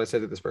 is what I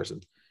said to this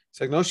person.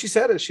 It's like, no, she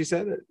said it. She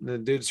said it. And the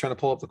dude's trying to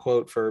pull up the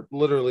quote for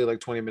literally like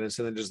 20 minutes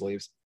and then just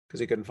leaves because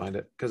he couldn't find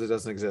it because it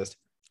doesn't exist.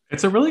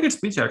 it's a really good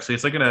speech, actually.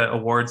 It's like an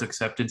awards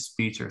accepted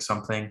speech or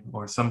something,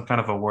 or some kind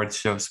of awards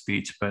show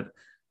speech. But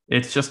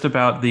it's just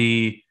about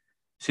she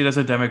does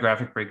a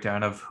demographic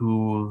breakdown of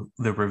who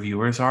the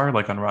reviewers are,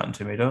 like on Rotten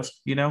Tomatoes,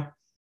 you know?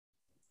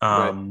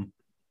 Right.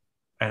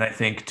 And I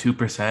think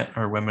 2%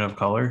 are women of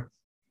color.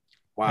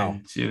 Wow.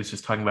 And she was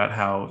just talking about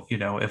how,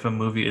 if a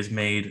movie is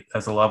made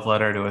as a love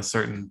letter to a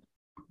certain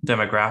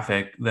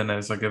demographic, then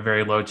there's like a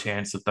very low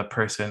chance that the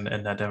person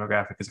in that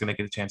demographic is going to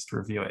get a chance to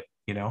review it.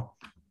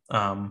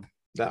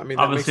 That makes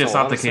Obviously, a it's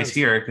not lot the of case sense.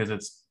 here because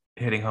it's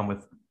hitting home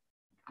with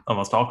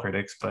almost all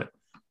critics, but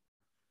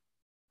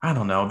I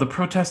don't know. The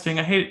protesting,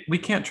 we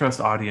can't trust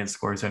audience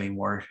scores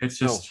anymore.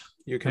 It's No, just,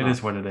 you it is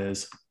cannot. what it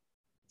is.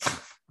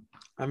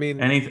 I mean,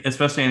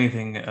 Especially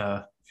anything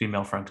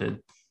female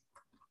fronted.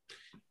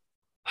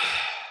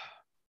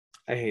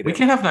 I hate We it.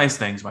 can't have nice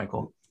things,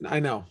 Michael. I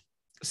know.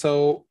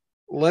 So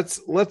let's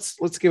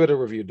give it a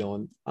review,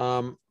 Dylan.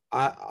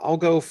 I'll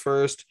go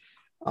first.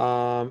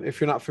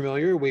 If you're not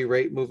familiar, we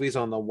rate movies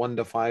on the 1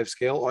 to 5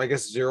 scale, or I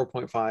guess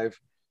 0.5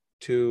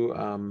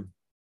 to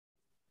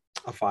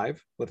a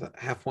 5 with a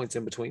half points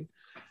in between.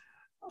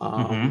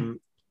 Mm-hmm.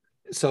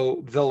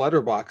 So the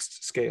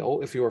Letterboxd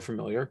scale, if you are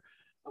familiar,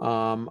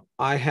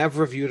 I have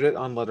reviewed it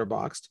on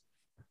Letterboxd.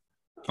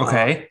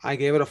 Okay. I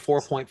gave it a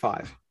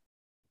 4.5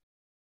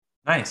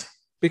 Nice.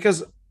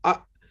 because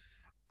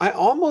I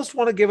almost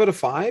want to give it a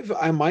 5.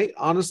 I might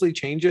honestly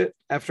change it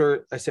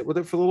after I sit with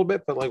it for a little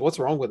bit, but like, what's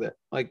wrong with it?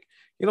 Like,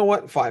 you know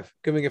what? 5.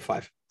 Giving it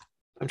 5.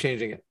 I'm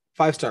changing it.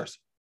 5 stars.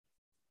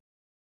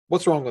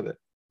 What's wrong with it?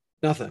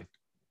 Nothing.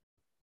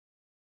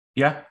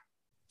 Yeah.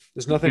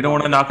 There's You nothing don't wrong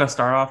want to with it. knock a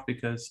star off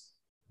because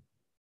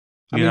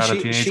I you're mean, not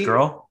a teenage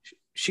girl?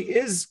 she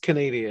is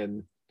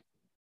Canadian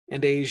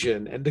and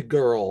Asian and a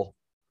girl.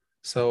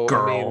 So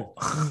I mean,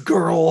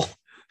 Girl.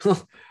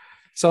 girl.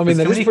 So I mean, There's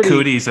that too is many pretty.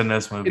 cooties in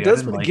this It movie. I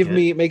does didn't like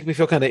it. make me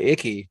feel kind of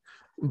icky,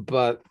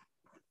 but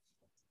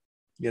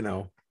you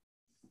know.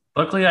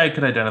 Luckily, I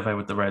could identify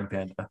with the red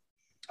panda.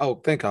 Oh,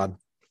 thank God.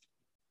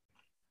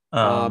 So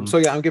Um,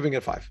 yeah, I'm giving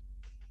it 5.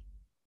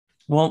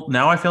 well,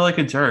 now I feel like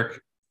a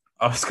jerk.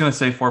 I was gonna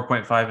say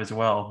 4.5 as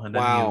well, and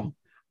then Wow.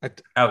 you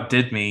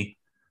outdid me.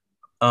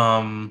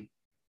 Um,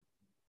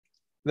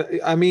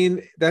 I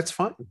mean, that's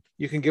fine.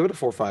 You can give it a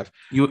 4.5.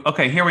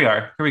 okay, here we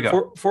are. Here we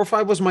go.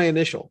 4.5 was my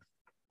initial,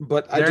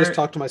 but I just There,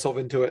 talked myself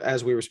into it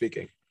as we were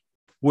speaking.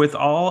 with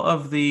all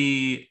of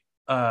the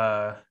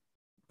uh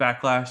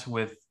backlash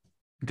with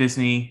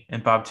Disney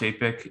and Bob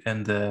Chapek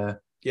and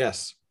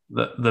Yes.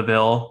 the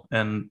bill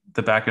and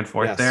the back and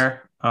forth Yes.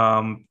 there.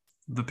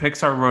 The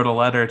Pixar wrote a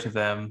letter to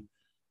them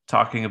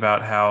talking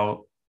about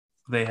how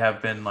they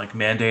have been like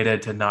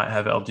mandated to not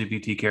have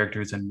LGBT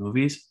characters in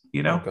movies,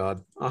 Oh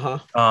God. Uh-huh.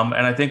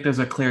 And I think there's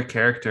a clear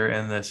character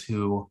in this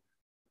who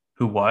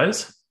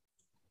was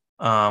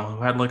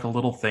who had like a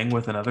little thing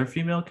with another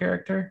female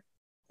character,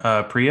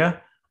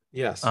 Priya.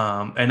 Yes.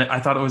 And I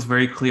thought it was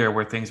very clear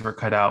where things were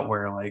cut out,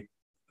 where like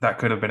that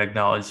could have been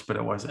acknowledged, but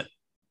it wasn't.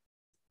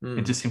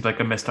 It just seemed like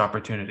a missed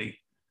opportunity.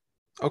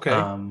 Okay.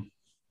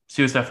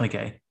 She was definitely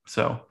gay,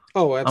 so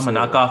Oh, I'm gonna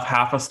knock absolutely. off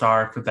half a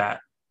star for that.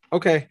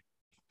 Okay.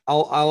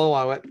 I'll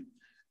allow it.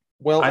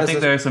 Well, I as think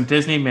a there are some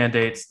Disney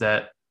mandates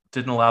that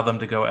didn't allow them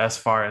to go as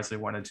far as they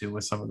wanted to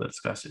with some of the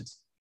discussions.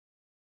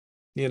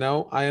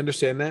 I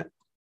understand that.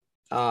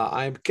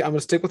 I'm gonna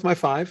stick with my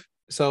 5.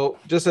 So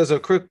just as a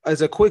quick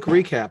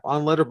recap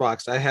on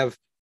Letterboxd, I have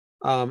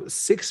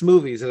 6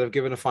 movies that I've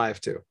given a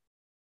 5 to.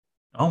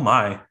 Oh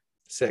my.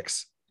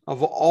 6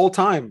 of all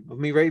time of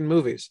me rating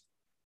movies.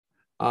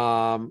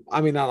 I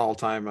mean, not all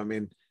time. I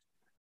mean,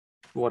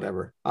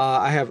 whatever.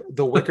 I have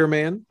The Wicker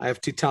Man. I have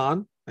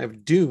Titan. I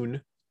have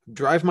Dune.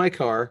 Drive My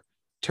Car.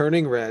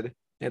 Turning Red.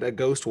 And A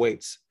Ghost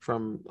Waits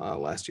from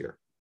last year.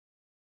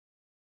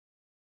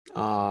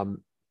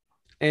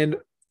 And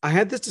I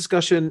had this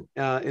discussion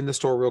in the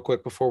store real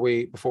quick before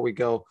we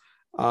go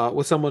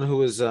with someone who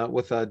was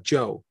with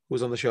Joe, who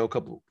was on the show a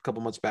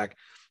couple months back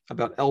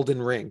about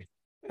Elden Ring,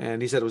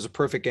 and he said it was a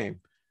perfect game.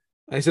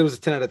 And he said it was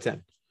a 10 out of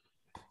 10.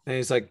 And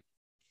he's like,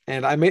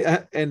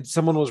 and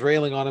someone was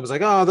railing on him. Was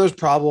like, oh, there's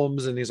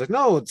problems. And he's like,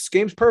 no, this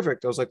game's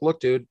perfect. I was like, look,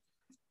 dude,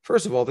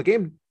 first of all,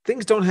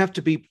 things don't have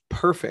to be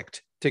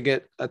perfect to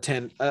get a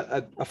 10,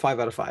 a 5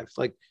 out of 5.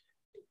 Like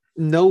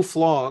no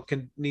flaw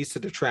needs to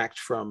detract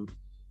from,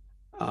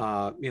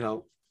 none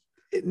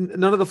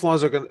of the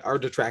flaws are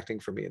detracting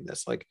for me in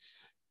this. Like,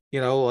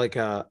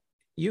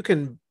 you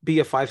can be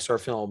a 5-star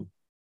film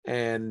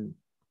and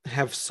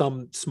have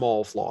some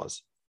small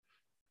flaws,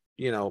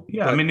 Yeah, I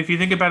but mean, if you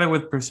think about it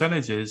with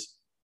percentages,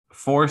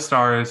 4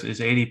 stars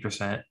is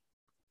 80%,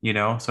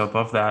 so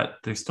above that,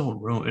 there's still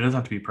room. It doesn't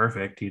have to be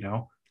perfect,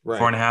 right.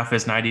 4.5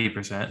 is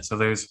 90%. So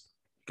there's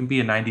can be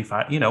a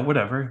 95,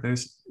 whatever.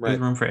 There's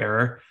room for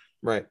error.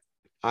 Right.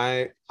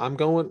 I'm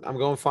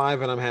going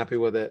 5 and I'm happy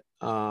with it.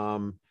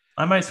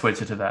 I might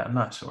switch it to that. I'm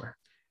not sure.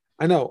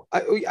 I know.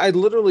 I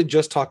literally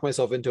just talked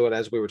myself into it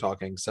as we were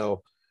talking.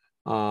 So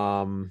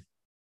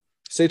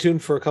stay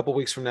tuned for a couple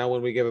weeks from now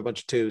when we give a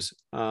bunch of 2s.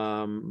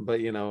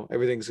 But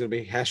everything's going to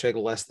be #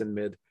 less than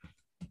mid.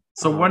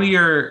 So one of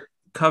your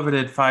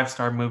coveted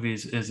 5-star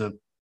movies is a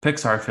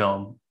Pixar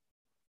film.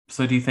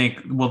 So do you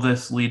think, will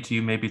this lead to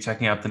you maybe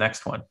checking out the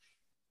next one?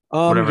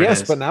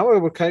 Yes, but now I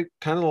would kind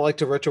of like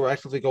to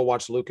retroactively go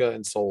watch Luca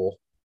and Soul.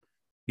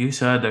 You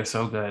said they're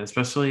so good,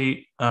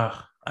 especially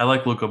I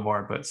like Luca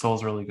more, but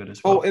Soul's really good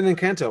as well. Oh, and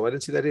Encanto. I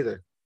didn't see that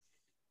either.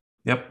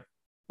 Yep.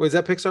 Wait, is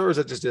that Pixar or is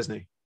that just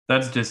Disney?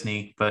 That's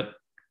Disney, but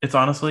it's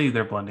honestly,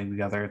 they're blending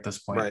together at this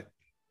point. Right.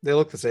 They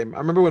look the same. I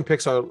remember when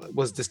Pixar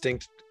was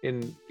distinct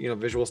in,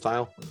 visual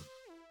style.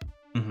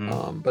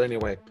 Mm-hmm. But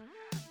anyway,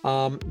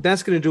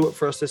 that's going to do it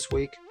for us this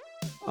week.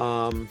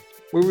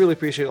 We really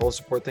appreciate all the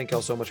support. Thank you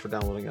all so much for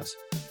downloading us.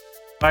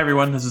 Bye,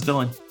 everyone. This is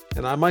Dylan.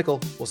 And I'm Michael.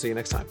 We'll see you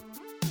next time.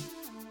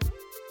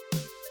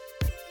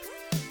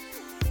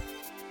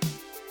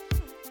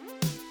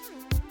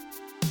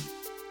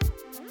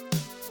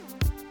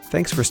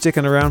 Thanks for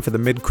sticking around for the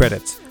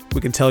mid-credits.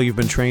 We can tell you've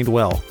been trained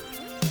well.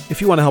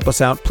 If you want to help us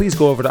out, please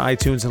go over to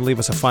iTunes and leave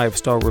us a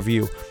 5-star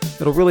review.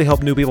 It'll really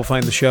help new people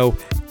find the show,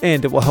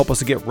 and it will help us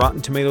to get Rotten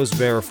Tomatoes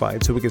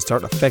verified so we can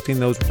start affecting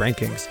those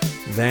rankings.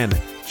 Then,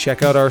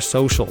 check out our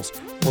socials.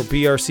 We're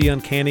BRC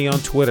Uncanny on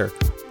Twitter,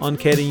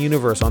 Uncanny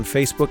Universe on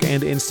Facebook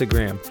and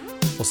Instagram.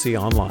 We'll see you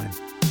online.